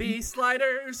 Debbie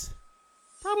Sliders.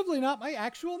 Probably not my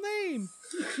actual name.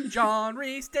 John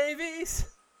Rhys Davies.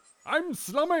 I'm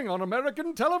slumming on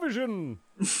American television.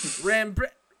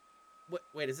 Rembrandt.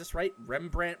 Wait, is this right?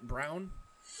 Rembrandt Brown?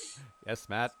 Yes,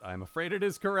 Matt, I'm afraid it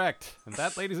is correct. And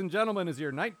that, ladies and gentlemen, is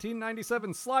your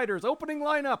 1997 Sliders opening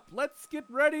lineup. Let's get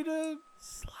ready to...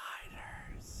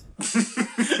 Sliders.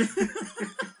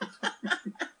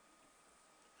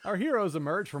 Our heroes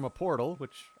emerge from a portal,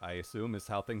 which I assume is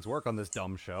how things work on this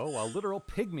dumb show, while literal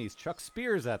pygmies chuck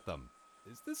spears at them.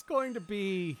 Is this going to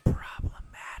be...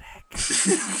 Problematic.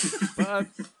 But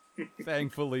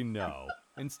thankfully, no.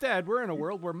 Instead, we're in a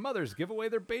world where mothers give away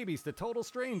their babies to total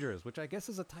strangers, which I guess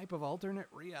is a type of alternate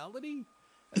reality?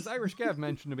 As Irish Gav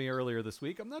mentioned to me earlier this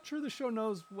week, I'm not sure the show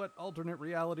knows what alternate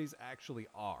realities actually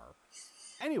are.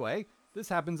 Anyway, this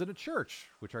happens in a church,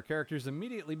 which our characters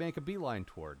immediately make a beeline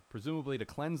toward, presumably to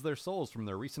cleanse their souls from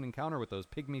their recent encounter with those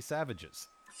pygmy savages.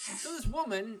 So this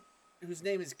woman, whose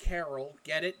name is Carol,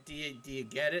 get it? Do you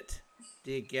get it?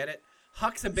 Do you get it?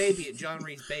 Hucks a baby at John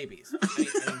Rhys Davies. I mean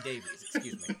Davies,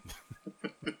 excuse me.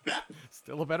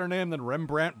 Still a better name than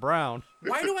Rembrandt Brown.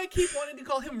 Why do I keep wanting to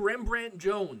call him Rembrandt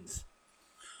Jones?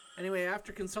 Anyway,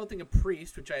 after consulting a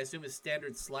priest, which I assume is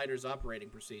standard Sliders operating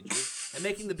procedure, and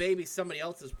making the baby somebody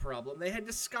else's problem, they head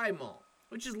to Sky Mall,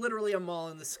 which is literally a mall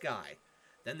in the sky.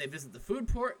 Then they visit the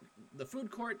food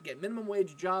court, get minimum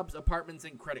wage jobs, apartments,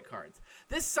 and credit cards.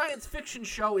 This science fiction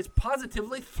show is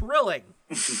positively thrilling.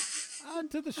 And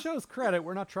to the show's credit,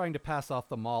 we're not trying to pass off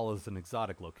the mall as an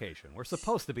exotic location. We're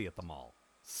supposed to be at the mall.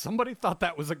 Somebody thought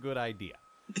that was a good idea.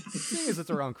 Seeing as it's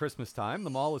around Christmas time, the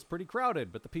mall is pretty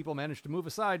crowded, but the people manage to move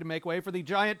aside to make way for the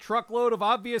giant truckload of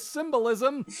obvious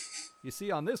symbolism. You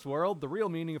see, on this world, the real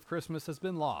meaning of Christmas has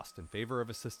been lost in favor of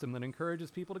a system that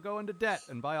encourages people to go into debt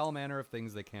and buy all manner of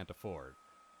things they can't afford.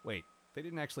 Wait, they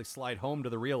didn't actually slide home to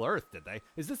the real Earth, did they?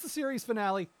 Is this the series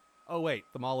finale? Oh wait,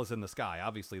 the mall is in the sky.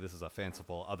 Obviously, this is a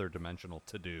fanciful, other-dimensional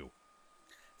to-do.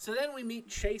 So then we meet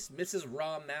Chase, Mrs.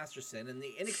 Raw Masterson, and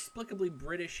the inexplicably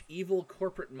British evil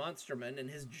corporate monsterman in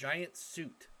his giant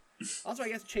suit. Also, I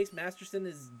guess Chase Masterson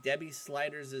is Debbie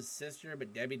Sliders' sister,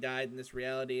 but Debbie died in this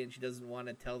reality, and she doesn't want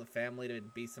to tell the family to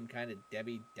be some kind of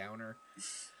Debbie Downer.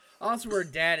 Also, her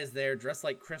dad is there, dressed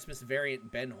like Christmas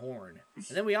variant Ben Horn.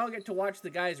 And then we all get to watch the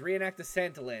guys reenact the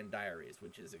Santaland Diaries,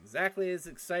 which is exactly as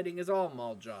exciting as all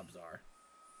mall jobs are.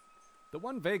 The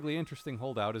one vaguely interesting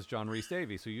holdout is John Rhys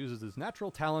Davies, who uses his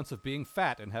natural talents of being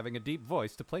fat and having a deep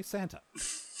voice to play Santa.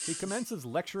 He commences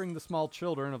lecturing the small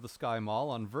children of the Sky Mall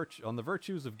on the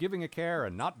virtues of giving a care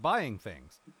and not buying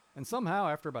things. And somehow,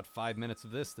 after about 5 minutes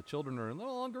of this, the children are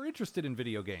no longer interested in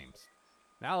video games.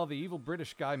 Now, the evil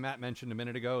British guy Matt mentioned a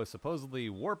minute ago is supposedly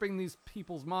warping these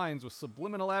people's minds with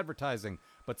subliminal advertising,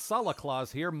 but Santa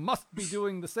Claus here must be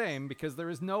doing the same because there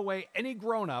is no way any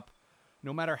grown-up,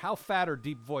 no matter how fat or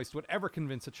deep-voiced, would ever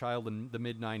convince a child in the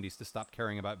mid-90s to stop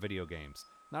caring about video games.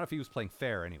 Not if he was playing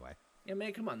fair, anyway. Yeah,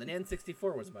 man, come on. The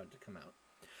N64 was about to come out.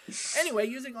 Anyway,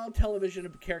 using all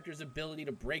television characters' ability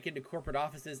to break into corporate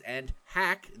offices and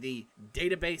hack the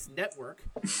database network,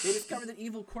 they discover that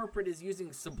evil corporate is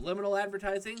using subliminal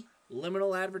advertising,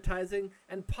 liminal advertising,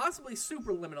 and possibly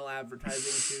superliminal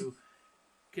advertising to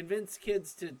convince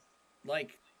kids to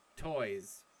like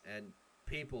toys and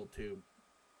people to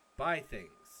buy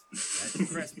things at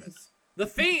Christmas. The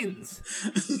Fiends!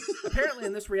 Apparently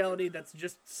in this reality, that's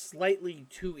just slightly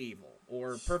too evil,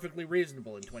 or perfectly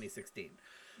reasonable in 2016.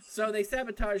 So they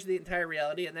sabotage the entire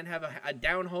reality and then have a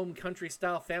down-home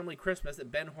country-style family Christmas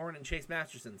at Ben Horn and Chase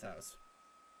Masterson's house.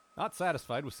 Not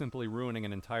satisfied with simply ruining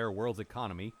an entire world's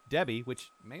economy, Debbie,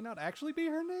 which may not actually be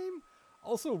her name,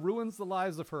 also ruins the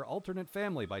lives of her alternate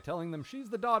family by telling them she's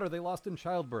the daughter they lost in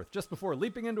childbirth just before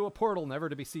leaping into a portal never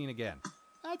to be seen again.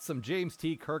 That's some James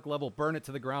T. Kirk level burn it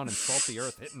to the ground and salt the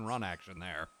earth hit and run action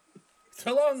there.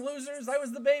 So long, losers. I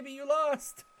was the baby you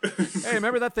lost. Hey,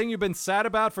 remember that thing you've been sad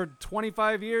about for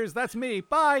 25 years? That's me.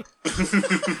 Bye.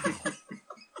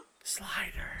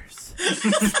 Sliders.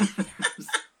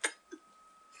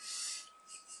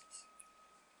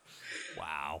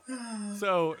 Wow.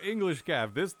 So, English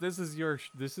Gav, this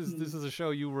is a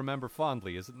show you remember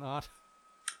fondly, is it not?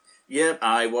 Yep,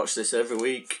 I watch this every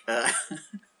week.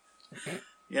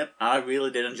 Yep, I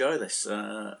really did enjoy this.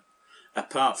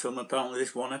 Apart from apparently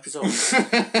this one episode.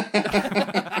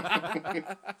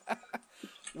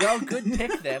 Well, good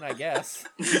pick then, I guess.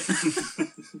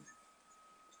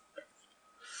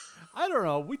 I don't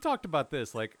know. We talked about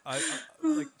this. Like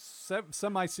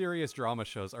semi-serious drama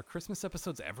shows. Are Christmas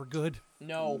episodes ever good?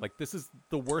 No. Like, this is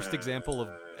the worst example of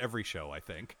every show, I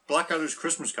think. Blackadder's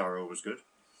Christmas Carol was good.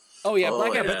 Oh, yeah, Oh,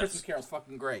 Blackadder's yes. Christmas Carol's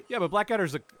fucking great. Yeah, but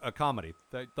Blackadder's a comedy.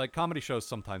 Like, comedy shows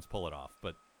sometimes pull it off,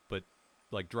 but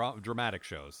like dramatic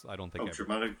shows, I don't think. Oh,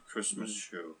 dramatic Christmas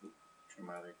show.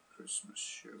 Dramatic Christmas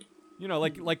show. You know,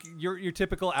 like your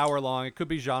typical hour-long. It could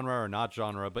be genre or not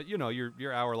genre, but you know,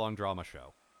 your hour-long drama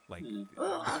show. Like,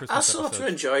 Well, I Christmas sort of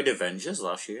episodes. enjoyed Avengers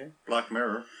last year. Black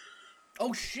Mirror.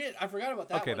 Oh, shit, I forgot about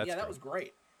that Okay, one. that's Yeah, that true. was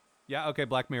great. Yeah, okay,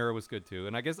 Black Mirror was good too,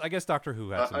 and I guess Doctor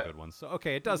Who had some good ones. So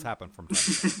okay, it does happen from time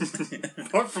to time.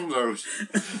 Apart from those.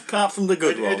 Apart from the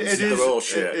good ones, they're all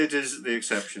shit. It is the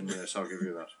exception, yes, I'll give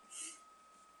you that.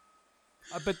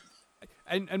 But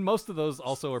and most of those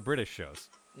also are British shows,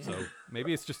 so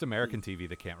maybe it's just American TV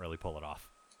that can't really pull it off.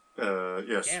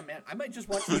 Yes. Damn, man, I might just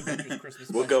watch the Avengers Christmas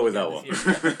We'll special go with again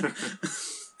that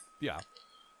this year. Yeah.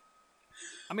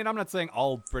 I mean, I'm not saying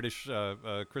all British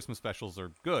Christmas specials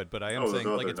are good, but I am saying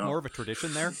no, like they're it's not. more of a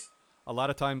tradition there. A lot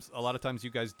of times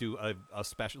you guys do a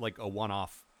special, like a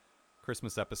one-off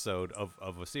Christmas episode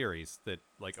of a series that,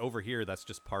 like, over here, that's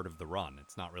just part of the run.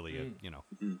 It's not really a, you know.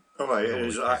 Oh, right, don't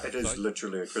really care. it is So-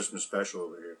 literally a Christmas special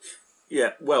over here.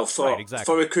 Yeah, well, Right, exactly.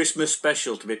 for a Christmas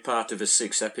special to be part of a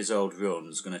 6-episode run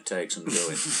is going to take some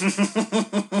doing.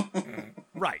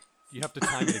 Right. You have to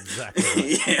time it exactly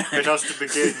right. Yeah. It has to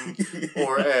begin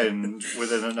or end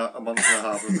within a month and a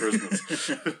half of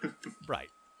Christmas. Right.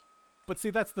 But see,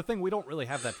 that's the thing. We don't really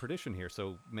have that tradition here,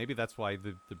 so maybe that's why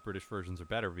the British versions are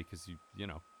better, because you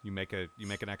make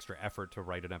an extra effort to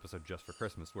write an episode just for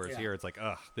Christmas. Whereas Yeah. here it's like,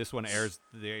 this one airs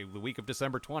the week of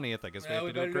December 20th. I guess we Yeah, have we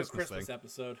to do better a do a Christmas Christmas thing.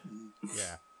 episode.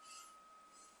 Yeah.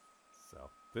 So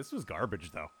this was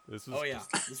garbage, though. This was Oh, yeah.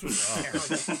 just- This was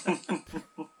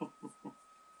terrible.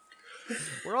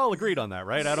 We're all agreed on that,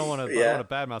 right? I don't want to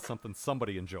badmouth something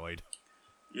somebody enjoyed.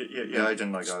 Yeah, I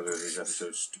didn't like either of these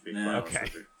episodes, to be quite honest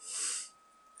with you.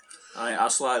 I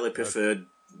slightly preferred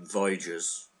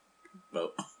Voyagers,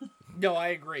 but... No, I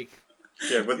agree.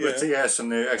 Yeah, with the S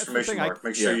and the exclamation mark.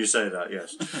 Make sure you say that,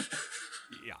 yes.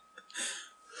 Yeah.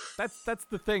 That's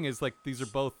the thing, is like these are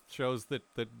both shows that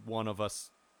one of us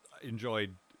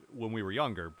enjoyed when we were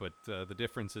younger, but the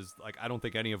difference is, like, I don't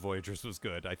think any of Voyagers was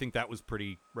good. I think that was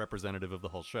pretty representative of the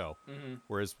whole show. Mm-hmm.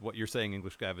 Whereas what you're saying,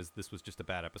 English Gav, is this was just a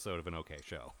bad episode of an okay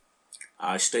show.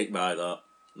 I stick by that.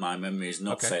 My memory is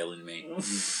not failing me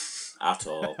at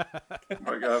all. Pick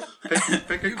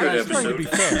a good episode. Trying to be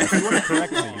fair. If you want to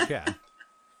correct me, you can.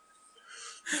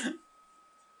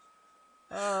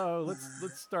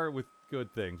 Let's start with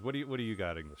good things. What do you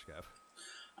got, English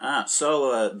Gav?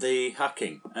 So the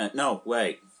hacking. No,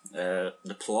 wait. The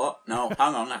plot. No,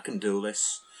 hang on. I can do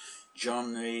this.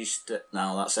 John Reese.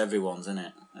 No, that's everyone's, isn't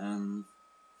it?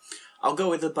 I'll go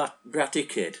with the bratty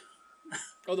kid.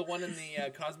 Oh, the one in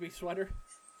the Cosby sweater?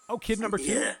 Oh, kid number 2?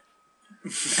 Yeah.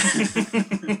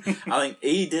 I think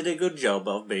he did a good job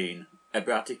of being a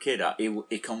bratty kid.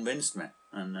 He convinced me.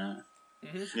 And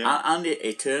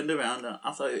he turned around. And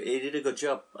I thought he did a good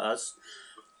job. I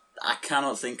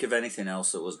cannot think of anything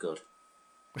else that was good.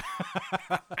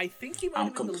 I think he might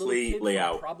have been the little kid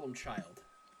from Problem Child.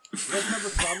 You guys remember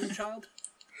Problem Child?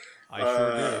 I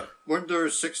sure do. Weren't there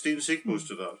 16 sequels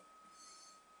to that?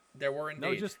 There were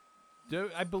indeed.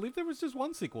 I believe there was just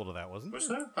one sequel to that, wasn't there? Was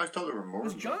there? I thought there were more.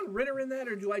 Was John Ritter in that,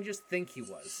 or do I just think he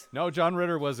was? No, John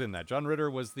Ritter was in that. John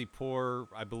Ritter was the poor,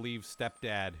 I believe,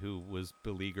 stepdad who was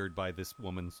beleaguered by this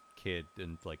woman's kid,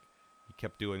 and like he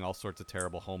kept doing all sorts of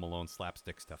terrible Home Alone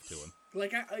slapstick stuff to him.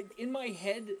 Like I in my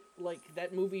head, like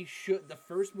that movie the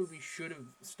first movie should have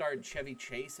starred Chevy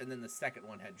Chase, and then the second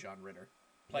one had John Ritter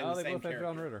playing the same character. Had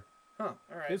John Ritter. Huh.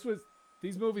 All right.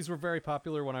 These movies were very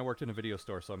popular when I worked in a video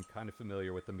store, so I'm kind of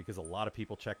familiar with them because a lot of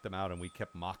people checked them out, and we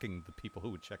kept mocking the people who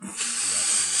would check them out.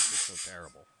 It's so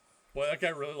terrible. Boy, that guy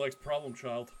really likes Problem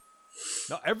Child.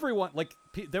 No, everyone, like,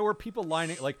 there were people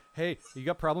lining, like, hey, you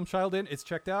got Problem Child in? It's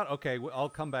checked out? Okay, I'll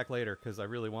come back later because I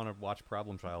really want to watch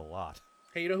Problem Child a lot.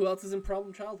 Hey, you know who else is in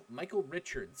Problem Child? Michael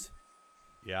Richards.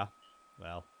 Yeah,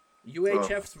 well.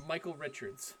 UHF's Michael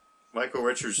Richards. Michael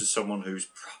Richards is someone who's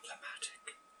problematic.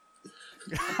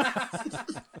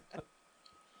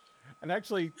 And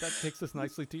actually, that takes us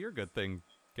nicely to your good thing,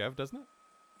 Gav, doesn't it?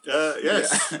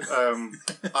 Yes.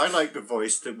 I like the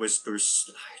voice that whispers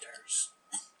sliders.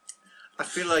 I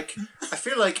feel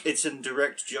like it's in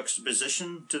direct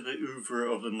juxtaposition to the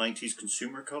oeuvre of the 90s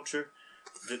consumer culture.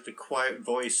 The quiet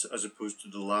voice as opposed to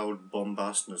the loud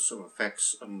bombastness of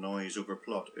effects and noise over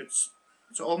plot. It's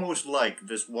almost like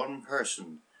this one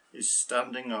person is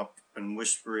standing up and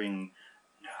whispering,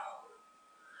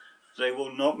 "They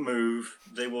will not move,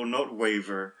 they will not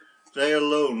waver. They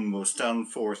alone will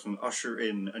stand forth and usher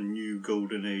in a new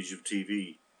golden age of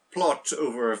TV. Plot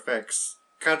over effects,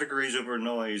 categories over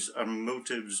noise, and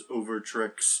motives over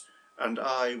tricks. And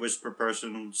I, whisper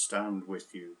person, stand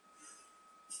with you."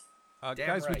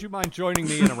 Guys, would you mind joining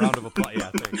me in a round of applause?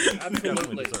 Yeah, thank you. Absolutely.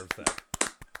 Definitely deserves that.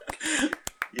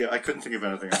 Yeah, I couldn't think of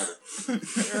anything either.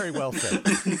 Very well said.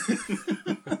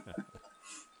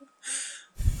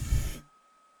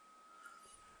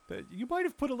 You might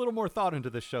have put a little more thought into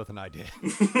this show than I did.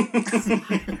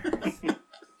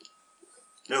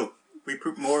 No, we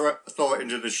put more thought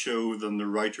into the show than the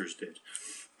writers did.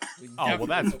 Oh, well,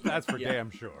 that's for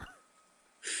damn sure.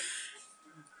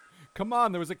 Come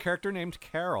on, there was a character named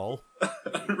Carol.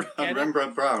 And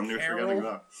Rembrandt Brown, you're forgetting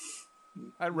that.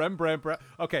 And Rembrandt Brown.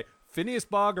 Okay, Phineas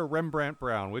Bogg or Rembrandt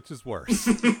Brown, which is worse?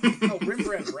 Oh,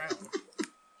 Rembrandt Brown.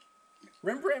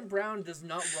 Rembrandt Brown does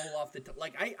not roll off the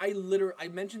like I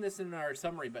mentioned this in our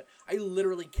summary, but I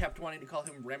literally kept wanting to call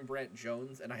him Rembrandt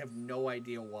Jones, and I have no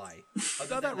idea why.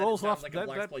 That rolls off like a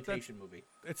blaxploitation movie.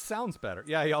 It sounds better.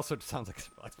 Yeah, he also sounds like an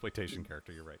exploitation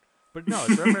character. You're right, but no,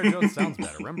 Rembrandt Jones sounds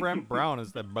better. Rembrandt Brown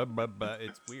is the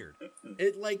it's weird.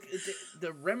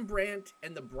 The Rembrandt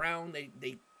and the Brown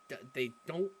they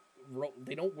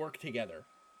don't work together.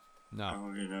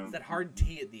 No, It's that hard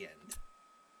T at the end.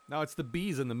 No, it's the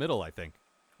B's in the middle, I think.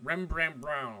 Rembrandt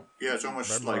Brown. Yeah, it's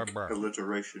almost like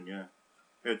alliteration, yeah.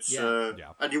 It's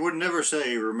yeah. And you would never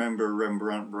say remember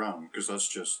Rembrandt Brown, because that's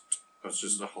just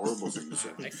a horrible thing to say.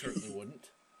 I certainly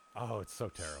wouldn't. Oh, it's so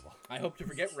terrible. I hope to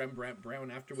forget Rembrandt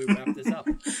Brown after we wrap this up.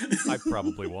 I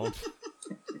probably won't.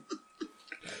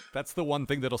 That's the one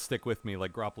thing that'll stick with me,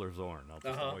 like Groppler Zorn. I'll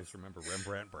just always remember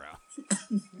Rembrandt Brown.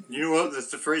 You know what?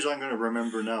 That's the phrase I'm going to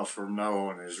remember now from now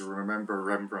on is remember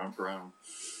Rembrandt Brown.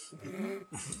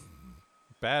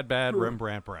 Bad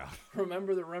Rembrandt Brown.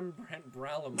 Remember the Rembrandt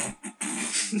Brown.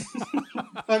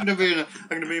 I'm gonna be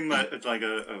in my like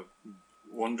a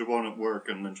 1-to-1 at work,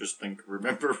 and then just think,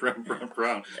 remember Rembrandt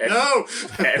Brown? No,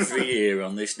 every year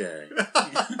on this day.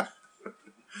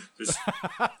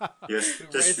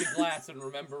 Raise a glass and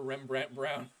remember Rembrandt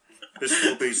Brown. This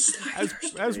will be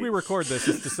as we record this.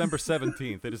 It's December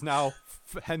 17th. It is now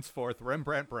henceforth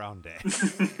Rembrandt Brown Day.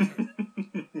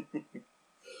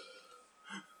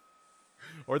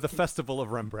 Or the Festival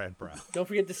of Rembrandt Brown. Don't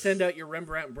forget to send out your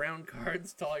Rembrandt Brown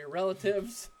cards to all your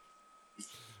relatives.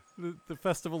 The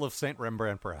Festival of Saint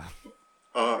Rembrandt Brown.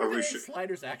 Are we sure?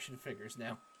 Sliders action figures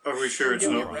now. Are we sure it's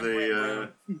not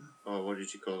Rembrandt the? What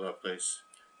did you call that place?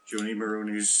 Joni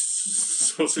Maroney's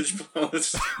Sausage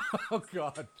Palace. Oh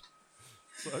God.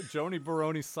 So, Joni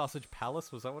Baroni's Sausage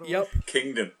Palace, was that what it Yep. was?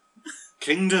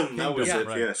 Kingdom. That was Yeah. it.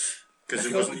 Right. Yes, because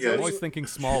it That's wasn't I'm yet. always thinking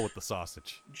small with the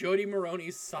sausage. Jody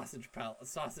Maroney's Sausage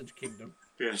Kingdom.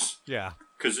 Yes, Yeah.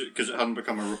 because it hadn't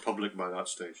become a republic by that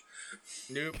stage.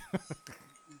 Nope.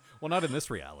 Well, not in this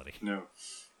reality. No,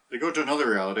 they go to another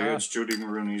reality. It's Jody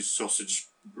Maroney's Sausage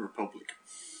Republic.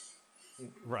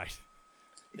 Right.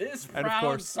 This And of proud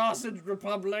course- sausage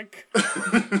republic.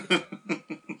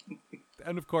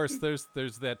 And of course, there's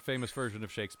that famous version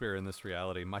of Shakespeare in this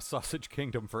reality: "My sausage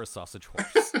kingdom for a sausage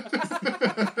horse."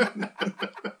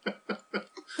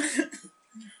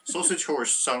 Sausage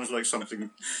horse sounds like something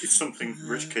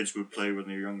rich kids would play when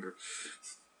they're younger.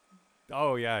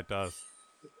 Oh yeah, it does.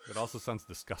 It also sounds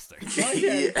disgusting. My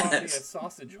dad bought me a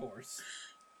sausage horse.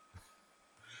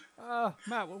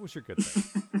 Matt, what was your good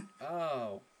thing?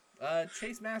 Oh.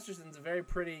 Chase Masterson's a very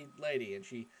pretty lady, and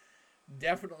she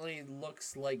definitely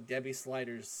looks like Debbie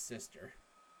Slider's sister.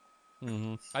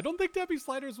 I don't think Debbie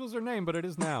Sliders was her name, but it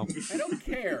is now. I don't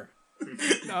care.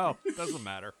 No, doesn't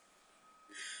matter.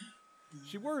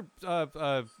 She wore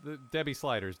Debbie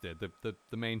Sliders did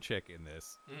the main chick in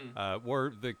this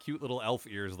wore the cute little elf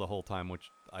ears the whole time, which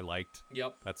I liked.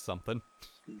 Yep. That's something.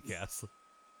 Yes.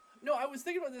 No, I was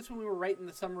thinking about this when we were writing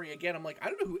the summary again. I'm like, I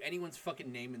don't know who anyone's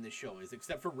fucking name in this show is,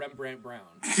 except for Rembrandt Brown.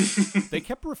 They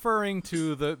kept referring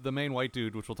to the main white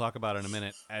dude, which we'll talk about in a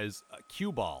minute, as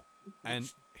Cue Ball,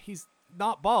 and he's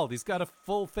not bald. He's got a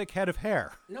full, thick head of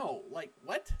hair. No, like,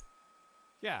 what?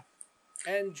 Yeah.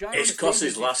 And John It's Rhys 'cause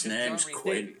Davies his last is just name's John Rhys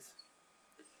Quinn. Davies.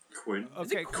 Quinn.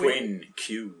 Is it Okay. Quinn.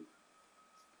 Q.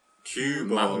 Cue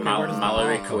Ma- ball. Ma- where does the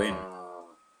Mallory ball Quinn.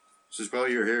 This is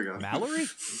probably your hair, guy. Mallory?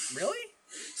 Really?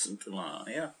 Something like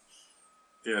that, yeah.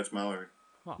 Yeah, it's Mallory.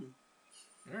 Huh.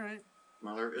 All right.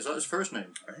 Mallory. Is that his first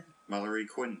name? Right. Mallory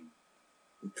Quinn.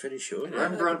 I'm pretty sure. I know that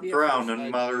Rembrandt could be a Brown first- and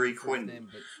like, Mallory first Quinn. name,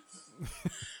 but-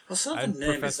 What sort And of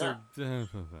name Professor. is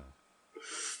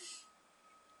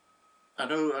I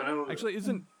know. Actually,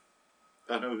 isn't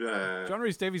I know. John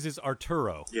Rhys Davies is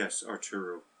Arturo Yes,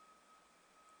 Arturo.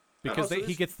 because so he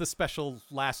this- gets the special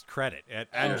last credit,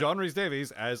 and John Rhys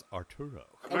Davies as Arturo.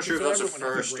 I'm not Okay, sure if so that's a everyone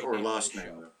has a first great or name on last this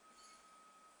name show. though.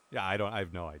 Yeah, I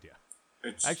have no idea.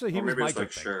 It's, Actually, he or was maybe my it's good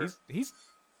like thing. Cher.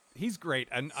 He's great,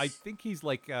 and I think he's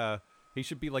like he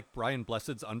should be like Brian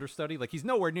Blessed's understudy. Like he's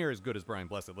nowhere near as good as Brian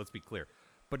Blessed. Let's be clear,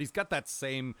 but he's got that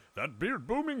beard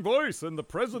booming voice and the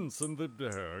presence and the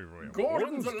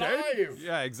Gordon's dead. alive!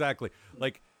 Yeah, exactly.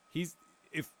 Like he's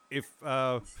if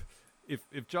Brian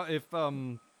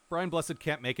Blessed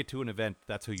can't make it to an event,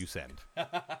 that's who you send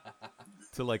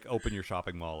to like open your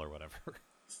shopping mall or whatever.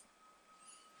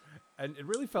 And it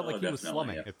really felt Oh, like he was definitely,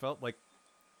 slumming. yeah. It felt like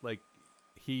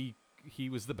he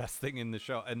was the best thing in the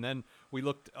show. And then we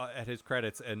looked at his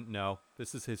credits, and no,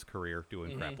 this is his career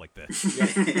doing crap like this. Do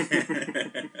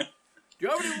you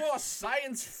have any more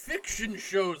science fiction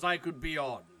shows I could be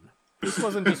on? This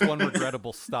wasn't just one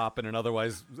regrettable stop in an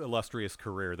otherwise illustrious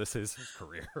career. This is his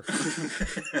career.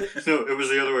 No, it was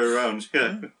the other way around.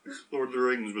 Yeah, Lord of the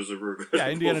Rings was a regret. Yeah,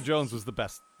 Indiana Jones was the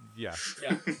best. Yeah,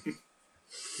 Yeah. the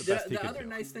best he The could other do.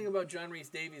 nice thing about John Rhys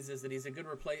Davies is that he's a good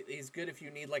He's good if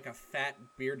you need like a fat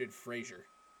bearded Frasier.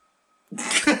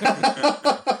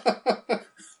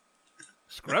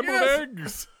 Scrambled Yes!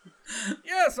 eggs.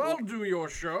 Yes, I'll do your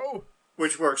show.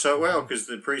 Which works out well because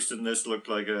the priest in this looked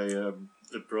like the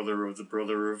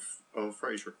brother of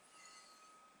Frasier.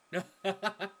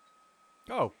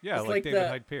 Oh yeah, It's like like David the-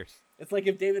 Hyde Pierce. It's like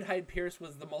if David Hyde Pierce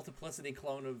was the multiplicity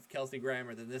clone of Kelsey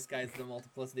Grammer, then this guy's the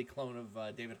multiplicity clone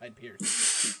of David Hyde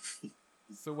Pierce.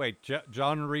 So wait,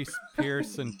 John Rhys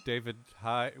Pierce and David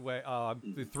Hyde. Wait,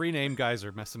 the three name guys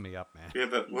are messing me up, man. Yeah,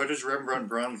 but where does Rembrandt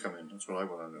Brown come in? That's what I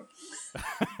want to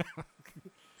know.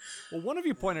 Well, one of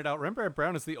you pointed out Rembrandt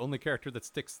Brown is the only character that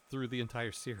sticks through the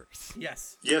entire series.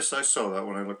 Yes. Yes, I saw that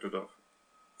when I looked it up.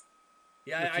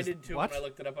 Yeah, Which I is- did too what? when I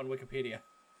looked it up on Wikipedia.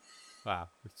 Wow.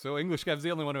 So English Gav's the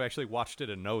only one who actually watched it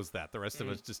and knows that. The rest of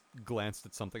us just glanced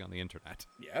at something on the internet.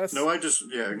 Yes. No, English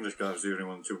Gav's the only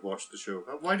one to watch the show.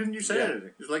 Why didn't you say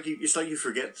anything? It's like you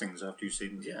forget things after you've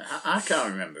seen them. Yeah, I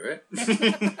can't remember it.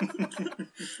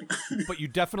 But you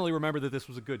definitely remember that this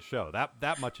was a good show.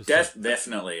 That much is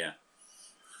Definitely, yeah.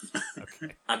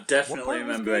 Okay. I definitely part was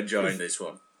remember good? enjoying this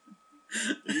one.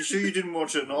 Are you sure you didn't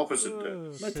watch it an opposite day?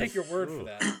 I'm gonna take your word for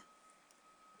that.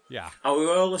 Yeah. I was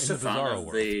always In a the fan Bizarro of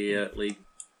world. the lead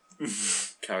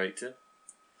character.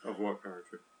 Of what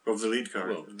character? Of the lead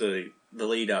character? Well, the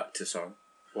lead actor, sorry.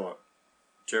 What?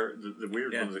 Jerry, the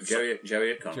weird Yeah, one. Jerry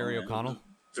O'Connell. Jerry yeah. O'Connell.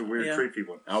 The weird, Yeah. creepy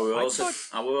one. I was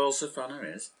also a fan of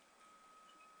his.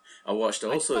 I watched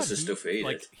all sorts of stuff he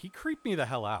did. He creeped me the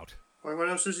hell out. Why, what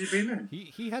else has he been in?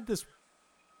 He had this.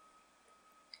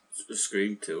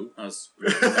 Scream 2, as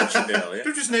mentioned earlier.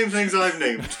 Don't just name things I've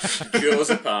named. Joe's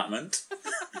Apartment,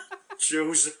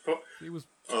 Joseph. He was.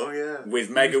 Oh, yeah. with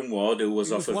Megan Ward, who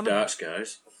was off one of of- Dark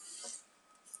Skies.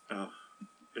 Oh.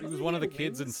 He was one of the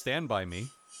kids in Stand By Me.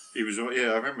 He was,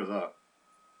 yeah, I remember that.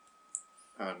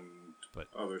 And But-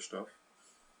 other stuff.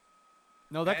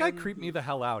 No, that guy creeped me the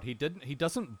hell out. He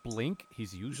doesn't blink.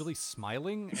 He's usually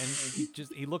smiling, and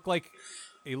he looked like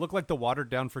the watered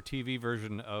down for TV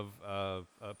version of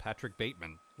Patrick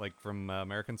Bateman, like from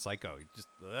American Psycho. He just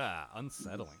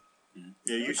unsettling.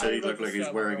 Yeah, you said he looked like he's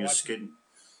wearing his skin.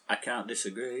 I can't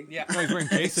disagree. Yeah. No, he's wearing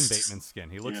Jason Bateman's skin.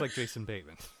 He looks Yeah. like Jason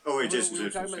Bateman. Oh, wait, We Jason were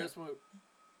talking Statham. about this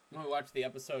when we watched the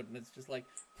episode, and it's just like,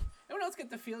 anyone else get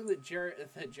the feeling that Jerry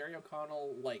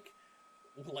O'Connell like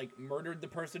murdered the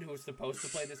person who was supposed to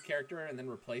play this character and then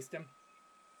replaced him?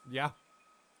 Yeah,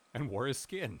 and wore his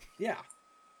skin. Yeah,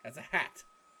 as a hat.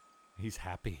 He's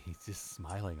happy. He's just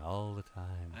smiling all the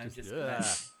time. I'm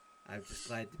just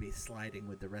glad to be sliding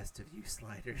with the rest of you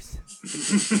sliders.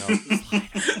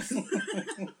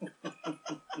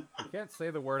 You can't say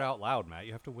the word out loud, Matt.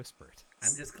 You have to whisper it.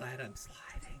 I'm just glad I'm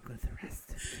sliding with the rest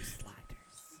of you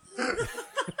sliders.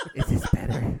 Is this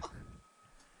better?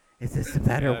 Is this a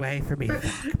better way for me to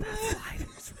talk about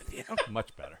sliders with you?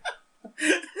 Much better.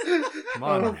 Come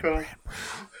on, God.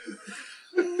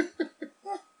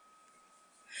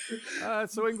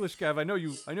 So English Gav, I know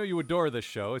you adore this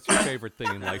show. It's your favorite thing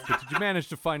in life. But did you manage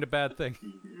to find a bad thing?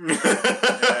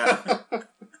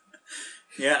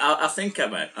 Yeah, I think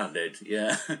I did.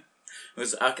 Yeah,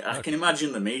 I can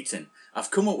imagine the meeting. I've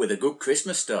come up with a good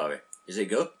Christmas story. Is it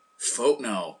good? Fuck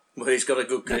no. But it's got a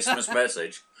good Christmas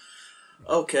message.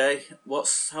 Okay,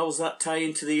 how's that tie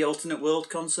into the alternate world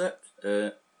concept?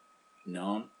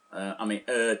 None.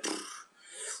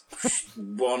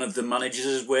 One of the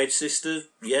manager's wage sisters.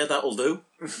 Yeah, that'll do.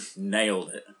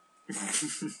 Nailed it.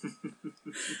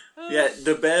 Yeah,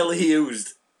 they barely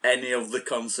used any of the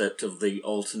concept of the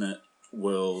alternate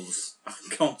worlds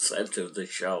concept of the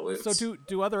show. So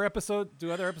do other episodes do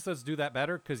that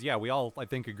better? Because we all I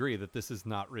think agree that this is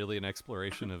not really an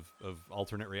exploration of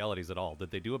alternate realities at all.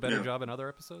 Did they do a better job in other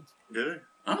episodes? Did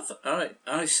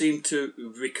I seem to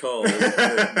recall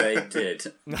that they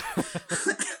did.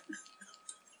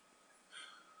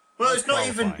 Well, it's not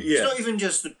qualifying. even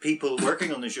just the people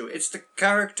working on the show. It's the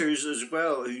characters as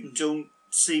well who don't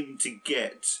seem to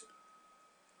get.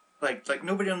 Like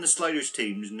nobody on the Sliders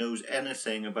teams knows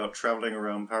anything about traveling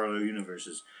around parallel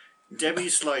universes. Debbie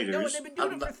Sliders. No, they've been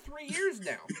doing it for 3 years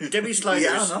now. Debbie Sliders,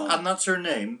 Yeah, I know. and that's her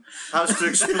name, has to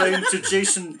explain to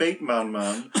Jason Bateman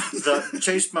that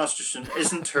Chase Masterson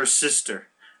isn't her sister.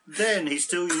 Then he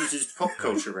still uses pop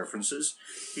culture references.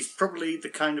 He's probably the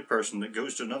kind of person that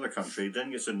goes to another country,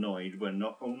 then gets annoyed when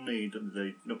not only do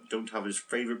they don't have his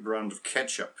favourite brand of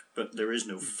ketchup, but there is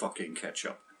no fucking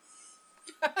ketchup.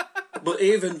 But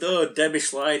even though Debbie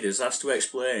Sliders has to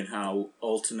explain how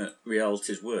alternate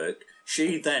realities work,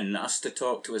 she then has to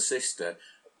talk to her sister,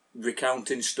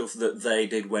 recounting stuff that they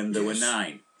did when they were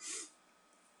 9.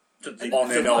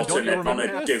 On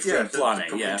a different planet,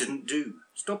 Probably didn't do.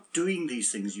 Stop doing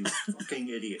these things, you fucking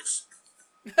idiots.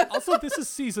 Also, this is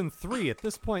season 3. At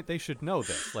this point, they should know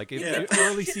this. Like, if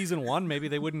early season 1, maybe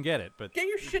they wouldn't get it. But Get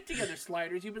your shit together,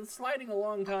 Sliders. You've been sliding a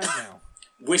long time now.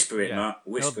 Whisper it, Yeah. Matt.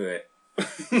 Whisper it.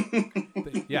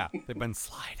 they've been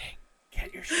sliding.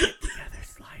 Get your shit together,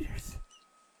 sliders.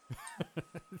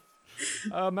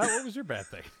 Matt, what was your bad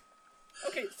thing?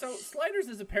 Okay, so Sliders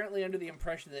is apparently under the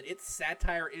impression that its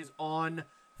satire is on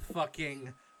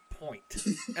fucking point.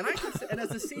 And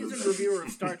as a seasoned reviewer of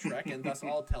Star Trek, and thus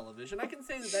all television, I can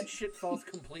say that shit falls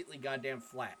completely goddamn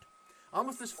flat.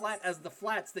 Almost as flat as the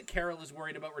flats that Carol is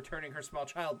worried about returning her small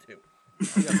child to.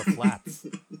 The flats.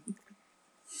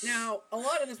 Now, a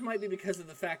lot of this might be because of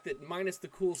the fact that minus the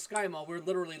cool Sky Mall, we're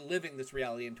literally living this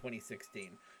reality in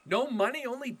 2016. No money,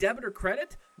 only debit or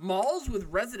credit, malls with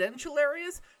residential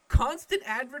areas, constant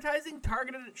advertising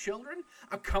targeted at children,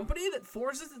 a company that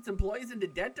forces its employees into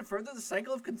debt to further the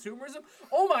cycle of consumerism.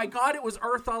 Oh my God, it was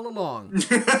Earth all along.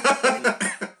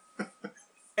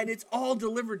 And it's all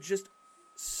delivered just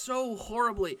so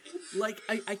horribly. Like,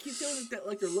 I keep feeling that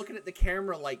like they're looking at the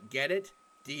camera like, get it?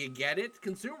 Do you get it?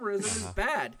 Consumerism is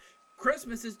bad.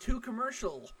 Christmas is too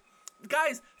commercial.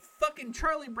 Guys, fucking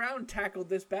Charlie Brown tackled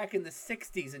this back in the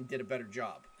 60s and did a better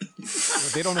job.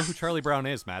 Well, they don't know who Charlie Brown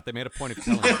is, Matt. They made a point of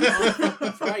telling you.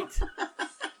 That's right.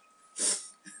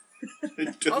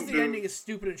 Also, the ending is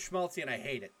stupid and schmaltzy, and I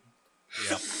hate it.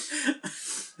 Yep.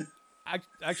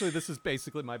 Actually, this is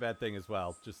basically my bad thing as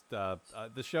well. Just the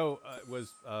show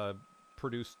was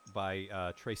produced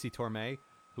by Tracy Torme,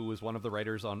 who was one of the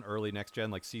writers on early Next Gen,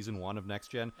 like season 1 of Next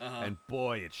Gen, and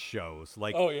boy, it shows.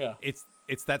 Like, oh yeah,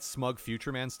 it's that smug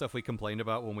future man stuff we complained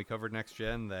about when we covered Next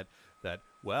Gen. That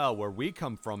well, where we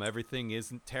come from, everything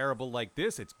isn't terrible like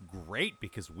this. It's great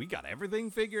because we got everything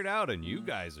figured out, and you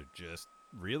guys are just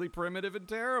really primitive and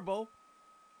terrible.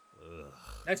 Ugh.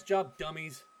 Nice job,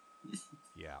 dummies.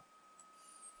 Yeah.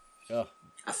 Ugh.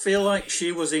 I feel like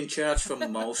she was in charge for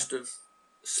most of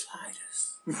Sliders.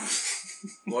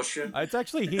 Was she? It's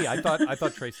actually he. I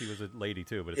thought Tracy was a lady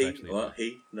too, but it's actually what?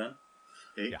 He then?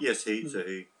 He? Yeah. Yes, he's a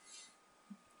he.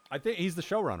 I think he's the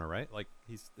showrunner, right? Like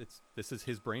this is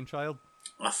his brainchild.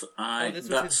 This was his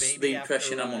That's baby the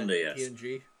impression after, I'm under. Yes.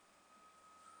 TNG.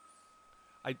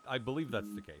 I believe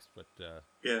that's the case, but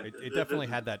Yeah, it definitely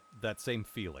had that same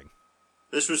feeling.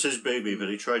 This was his baby, but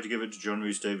he tried to give it to John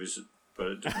Rhys Davies, but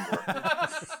it didn't work.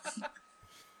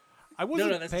 I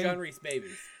wasn't No, that's paying, John Rhys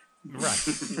Babies. Right.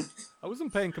 I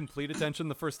wasn't paying complete attention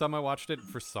the first time I watched it.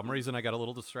 For some reason, I got a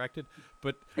little distracted.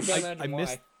 But I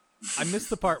missed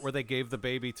the part where they gave the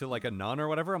baby to like a nun or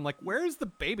whatever. I'm like, where is the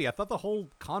baby? I thought the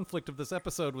whole conflict of this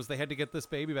episode was they had to get this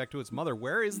baby back to its mother.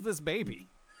 Where is this baby?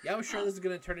 Yeah, I was sure this is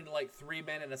going to turn into like 3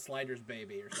 Men and a Sliders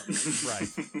baby or something.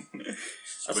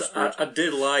 Right. I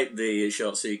did like the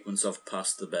short sequence of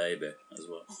 "Pass the Baby" as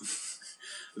well.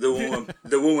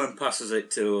 the woman passes it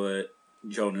to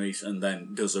John Rhys and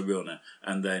then does a runner,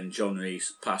 and then John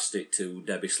Rhys passed it to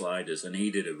Debbie Sliders and he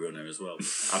did a runner as well.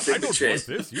 I don't want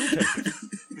this. You take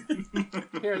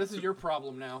it. Here, this is your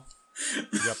problem now.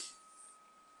 Yep.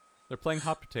 They're playing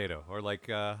hot potato, or like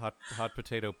hot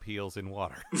potato peels in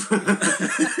water.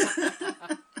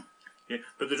 Yeah,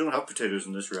 but they don't have potatoes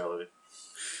in this reality.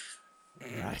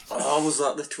 Right. Oh, was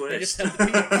that the They just twist? have the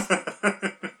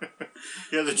peas.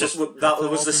 Yeah, they just That was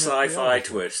the alternate sci-fi reality.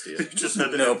 twist. Yeah. just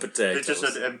had No potatoes. They just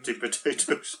had empty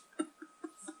potatoes.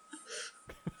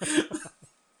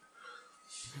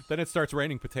 Then it starts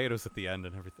raining potatoes at the end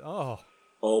and everything. Oh.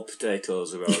 All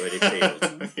potatoes are already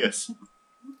peeled. Yes.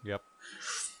 Yep.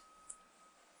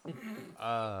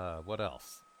 What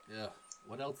else? Yeah.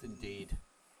 What else, indeed?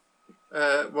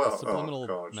 Well, Subliminal oh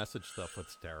god. message stuff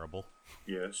was terrible.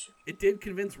 Yes. It did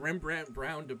convince Rembrandt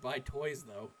Brown to buy toys,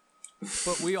 though.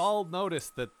 But we all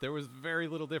noticed that there was very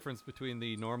little difference between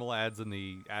the normal ads and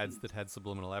the ads that had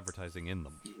subliminal advertising in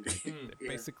them. Like, they're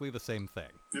basically the same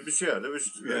thing. There was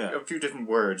a few different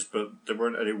words, but they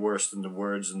weren't any worse than the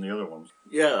words in the other ones.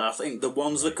 Yeah, I think the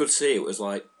ones that could see it was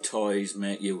like toys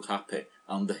make you happy,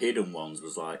 and the hidden ones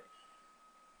was like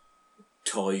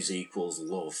toys equals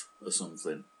love or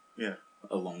something. Yeah.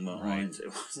 Along those lines, it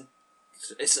wasn't.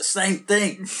 It's the same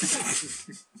thing.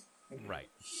 Right.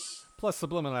 Plus,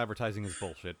 subliminal advertising is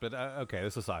bullshit, but okay,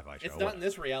 this is a sci-fi show. It's not in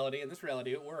this reality. In this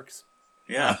reality, it works.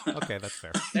 Yeah. Okay, that's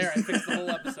fair. There, I fixed the whole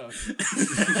episode.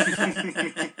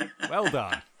 Well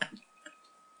done.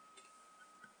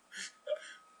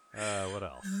 What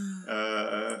else?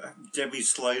 Debbie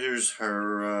Sliders,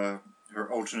 her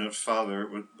alternate father,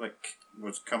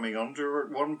 was coming under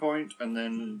at one point, and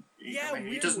then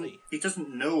he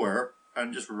doesn't know her,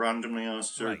 and just randomly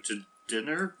asks her to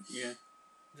dinner. Yeah.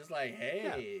 Just like,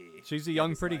 hey. She's a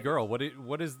young, pretty girl. What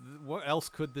else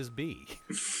could this be?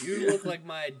 You look like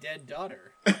my dead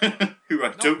daughter. Who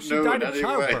I don't she know died in of any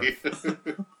way.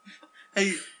 childbirth.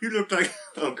 Hey, you look like...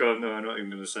 Oh god, no, I'm not even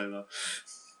going to say that.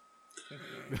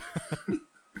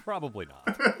 Probably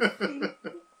not.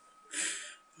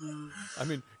 I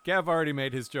mean, Gav already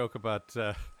made his joke about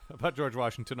George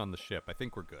Washington on the ship. I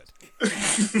think we're good.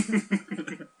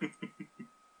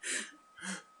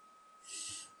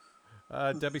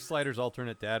 Debbie Slider's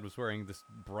alternate dad was wearing this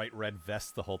bright red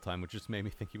vest the whole time, which just made me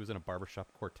think he was in a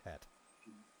barbershop quartet.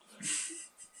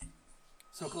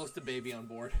 So close to baby on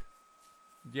board.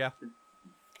 Yeah.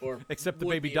 Or Except the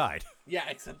would baby be. died. Yeah,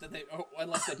 except that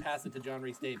unless they pass it to John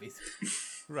Rhys Davies.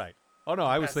 Right. Oh no,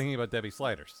 I was That's- thinking about Debbie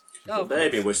Sliders. Oh, The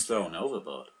baby was thrown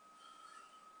overboard.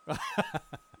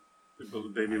 Well, the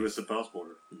baby with the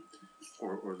bathwater.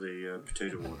 Or the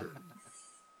potato water.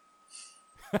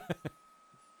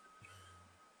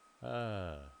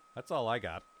 That's all I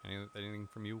got. Anything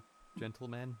from you,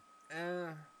 gentlemen?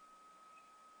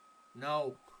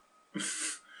 No.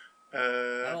 I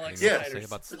don't like Anything else to sliders. say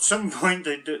about At some point,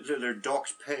 their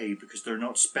docs pay because they're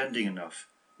not spending enough.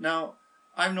 Now,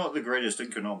 I'm not the greatest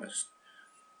economist,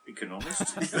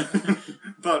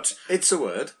 but It's a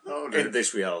word okay, in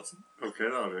this reality. okay,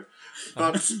 that'll do.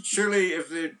 But surely, if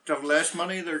they have less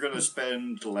money, they're going to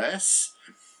spend less.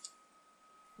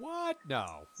 What?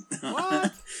 No.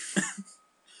 What?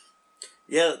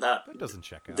 Yeah, That doesn't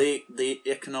check out. the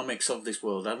economics of this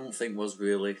world, I don't think was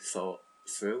really thought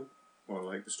through. Well,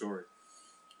 I like the story.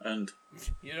 And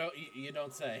You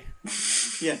don't say.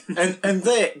 yeah, and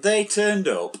they turned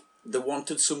up. They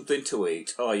wanted something to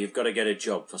eat. Oh, you've got to get a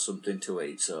job for something to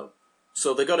eat. So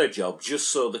they got a job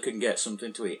just so they can get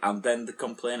something to eat, and then they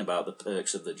complain about the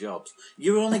perks of the jobs.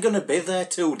 You're only going to be there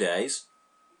 2 days.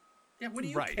 Yeah, what do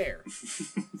you Right. care?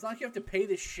 It's not like you have to pay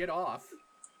this shit off.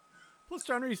 Plus,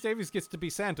 John Rhys Davies gets to be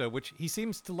Santa, which he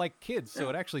seems to like kids, so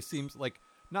it actually seems like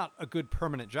not a good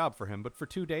permanent job for him, but for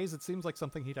 2 days, it seems like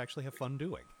something he'd actually have fun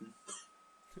doing.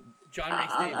 John Rhys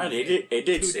And Davies. it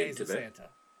did 2 seem days to of be. Santa.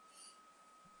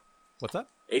 What's that?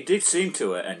 It did seem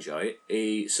to enjoy it.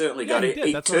 He certainly Yeah, got he it. did,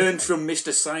 He that's what I'm turned saying. from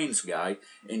Mr. Science Guy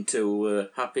into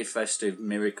happy, festive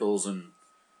miracles and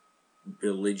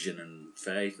religion and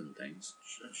faith and things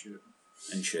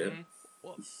and shit.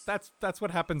 Well, that's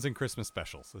what happens in Christmas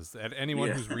specials, is that anyone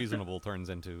Yeah. who's reasonable turns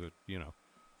into, a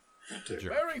jerk.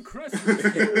 Merry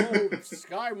Christmas, you old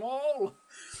Sky Mall.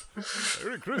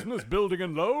 Merry Christmas, building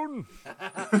and loan.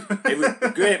 He was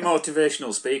a great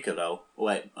motivational speaker, though. Oh,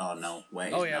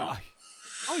 yeah. No.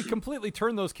 Oh, he completely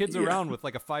turned those kids around with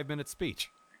like a 5-minute speech.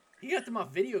 He got them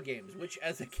off video games, which,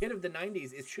 as a kid of the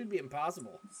 90s, it should be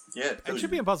impossible. Yeah, It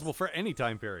should be impossible for any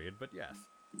time period, but yes.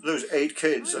 those 8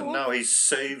 kids, and now he's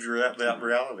saved that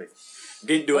reality.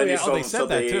 Didn't do any yeah, fun they said for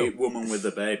that the too. woman with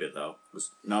the baby, though.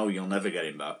 No, you'll never get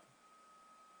him back.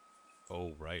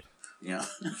 Oh, right. Yeah.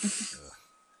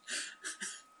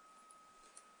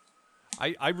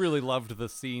 I really loved the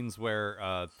scenes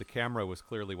where the camera was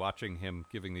clearly watching him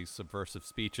giving these subversive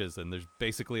speeches, and there's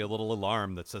basically a little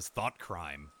alarm that says thought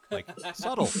crime. Like,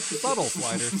 subtle,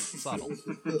 Sliders, subtle.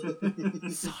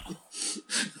 Subtle.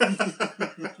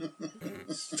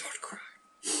 Thought crime.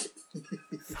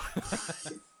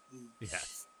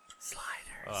 Yes.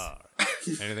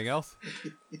 Sliders. Anything else?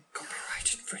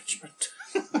 Copyright infringement.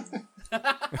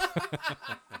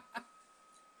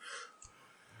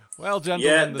 Well, Yeah,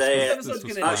 gentlemen, they- This this episode's was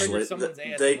going to fun. Actually, trigger someone's they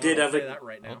ASMR. did I'll have say a- that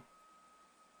right now.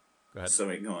 Go ahead.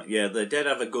 Sorry, go on. Yeah, they did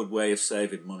have a good way of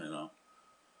saving money, though.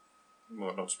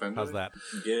 What, not spending How's it? that?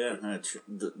 Yeah,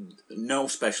 no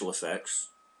special effects.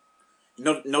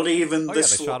 Not even Oh, the yeah,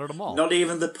 they shot at 'em all. Not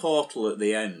even the portal at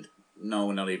the end. No,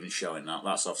 we're not even showing that.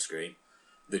 That's off screen.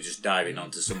 They're just diving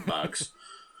onto some bags.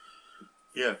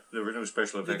 Yeah, there were no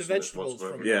special The effects in this vegetables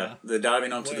whatsoever. from- Yeah, they're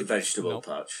diving onto the Voyager. vegetable Nope.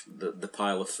 patch, the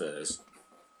pile of furs.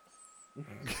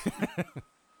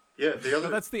 Yeah, the other.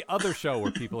 That's the other show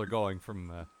where people are going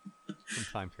from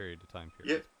time period to time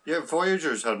period. Yeah,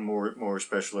 Voyagers had more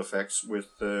special effects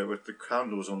with the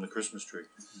candles on the Christmas tree.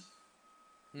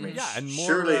 I mean, Yeah, and more,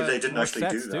 surely they didn't more actually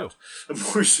do sets, that. too.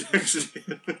 More sets.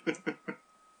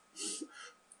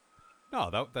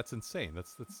 No, that's insane.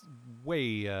 That's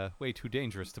way too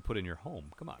dangerous to put in your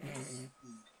home. Come on.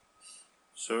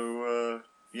 So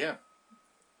yeah,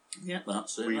 Yeah,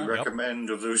 that's it. we man. recommend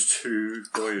of those 2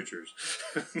 Voyagers.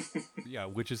 Yeah,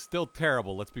 which is still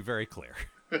terrible. Let's be very clear.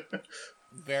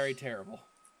 Very terrible.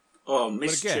 Oh,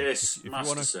 Miss again, Chase if you wanna-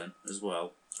 Masterson as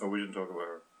well. Oh, we didn't talk about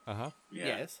her. Yeah.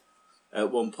 Yes. At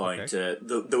one point, Okay.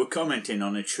 they were commenting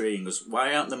on a tree and goes,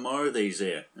 "Why aren't there more of these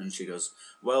here?" And she goes,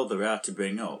 "Well, they're hard to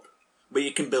bring up. But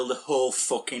you can build a whole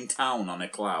fucking town on a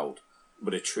cloud,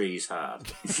 but a tree's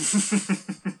hard."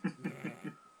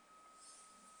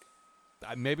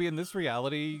 Maybe in this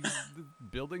reality, the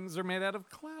buildings are made out of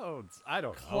clouds. I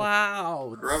don't know.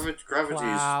 Clouds. Gravity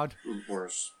Cloud. is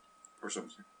worse, or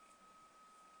something.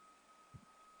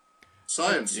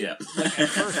 Science. Yeah. At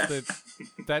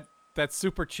first, that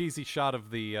super cheesy shot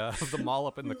of the mall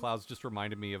up in the clouds just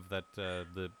reminded me of that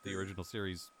the original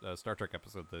series Star Trek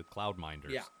episode, the Cloud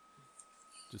Minders. Yeah.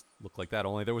 Just looked like that.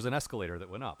 Only there was an escalator that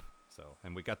went up. So,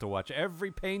 and we got to watch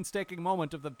every painstaking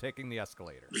moment of them taking the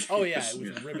escalator. Oh, yeah, it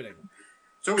was riveting.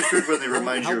 It's always good when they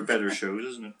remind you of better shows,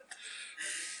 isn't it?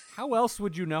 How else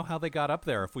would you know how they got up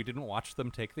there if we didn't watch them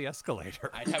take the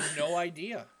escalator? I'd have no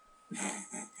idea.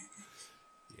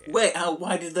 Wait,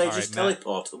 why did they All just right, Matt.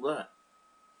 teleport up there?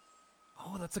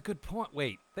 Oh, that's a good point.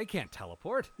 Wait, they can't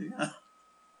teleport. Yeah.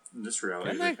 In this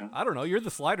reality, Can they they? can. I don't know. You're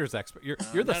the sliders expert. You're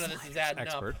the none of this is sliders adding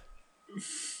expert. up.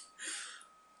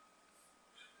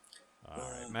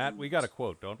 All right, Matt, we got a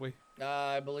quote, don't we?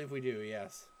 I believe we do,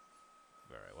 yes.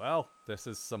 Very well. This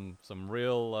is some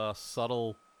real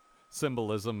subtle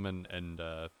symbolism and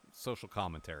social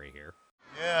commentary here.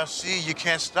 Yeah, see, you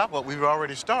can't stop what we've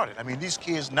already started. I mean, these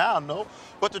kids now know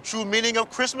what the true meaning of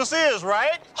Christmas is,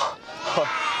 right?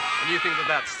 And you think that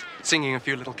that's singing a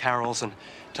few little carols and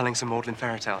telling some maudlin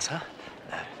fairy tales, huh?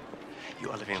 No. You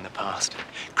are living in the past.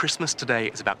 Christmas today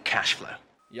is about cash flow.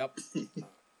 Yep.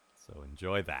 So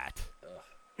enjoy that.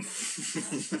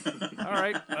 All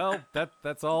right. Well,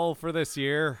 that's all for this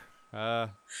year.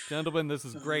 Gentlemen, this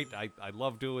is great. I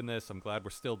love doing this. I'm glad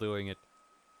we're still doing it.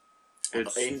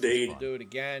 It's, Indeed. Do it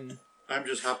again. I'm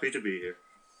just happy to be here.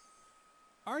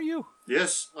 Are you?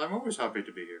 Yes, I'm always happy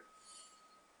to be here.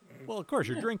 Well, of course,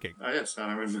 you're drinking. Yes,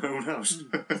 and I'm in my own house.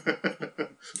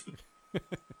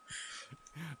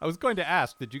 I was going to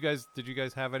ask, did you guys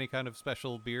have any kind of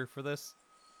special beer for this?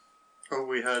 Oh,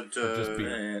 we had just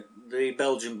beer. The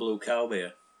Belgian Blue Cow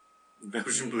beer.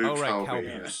 Belgian Blue Oh, right, Cow cow beer.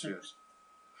 beer. Yes.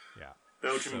 Yeah.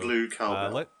 Belgian Blue Cow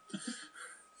beer.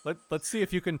 Let's see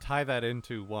if you can tie that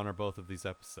into one or both of these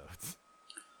episodes.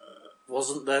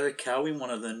 Wasn't there a cow in one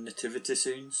of the nativity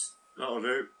scenes? That'll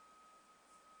do.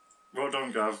 Well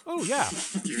done, Gav. Oh yeah.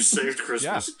 You saved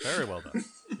Christmas. Yeah, very well done.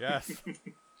 Yes.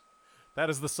 That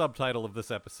is the subtitle of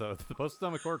this episode. The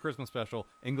Post-Atomic Horror Christmas Special,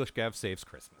 English Gav Saves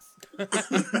Christmas.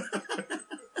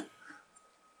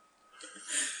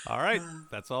 All right,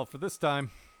 that's all for this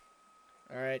time.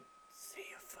 All right. See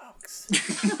you, folks.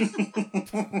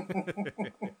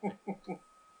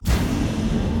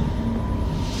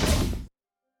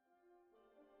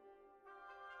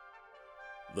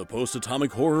 The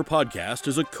Post-Atomic Horror Podcast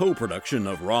is a co-production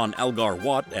of Ron Algar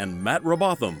Watt and Matt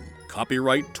Robotham.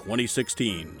 Copyright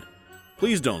 2016.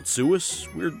 Please don't sue us.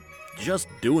 We're just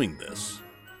doing this.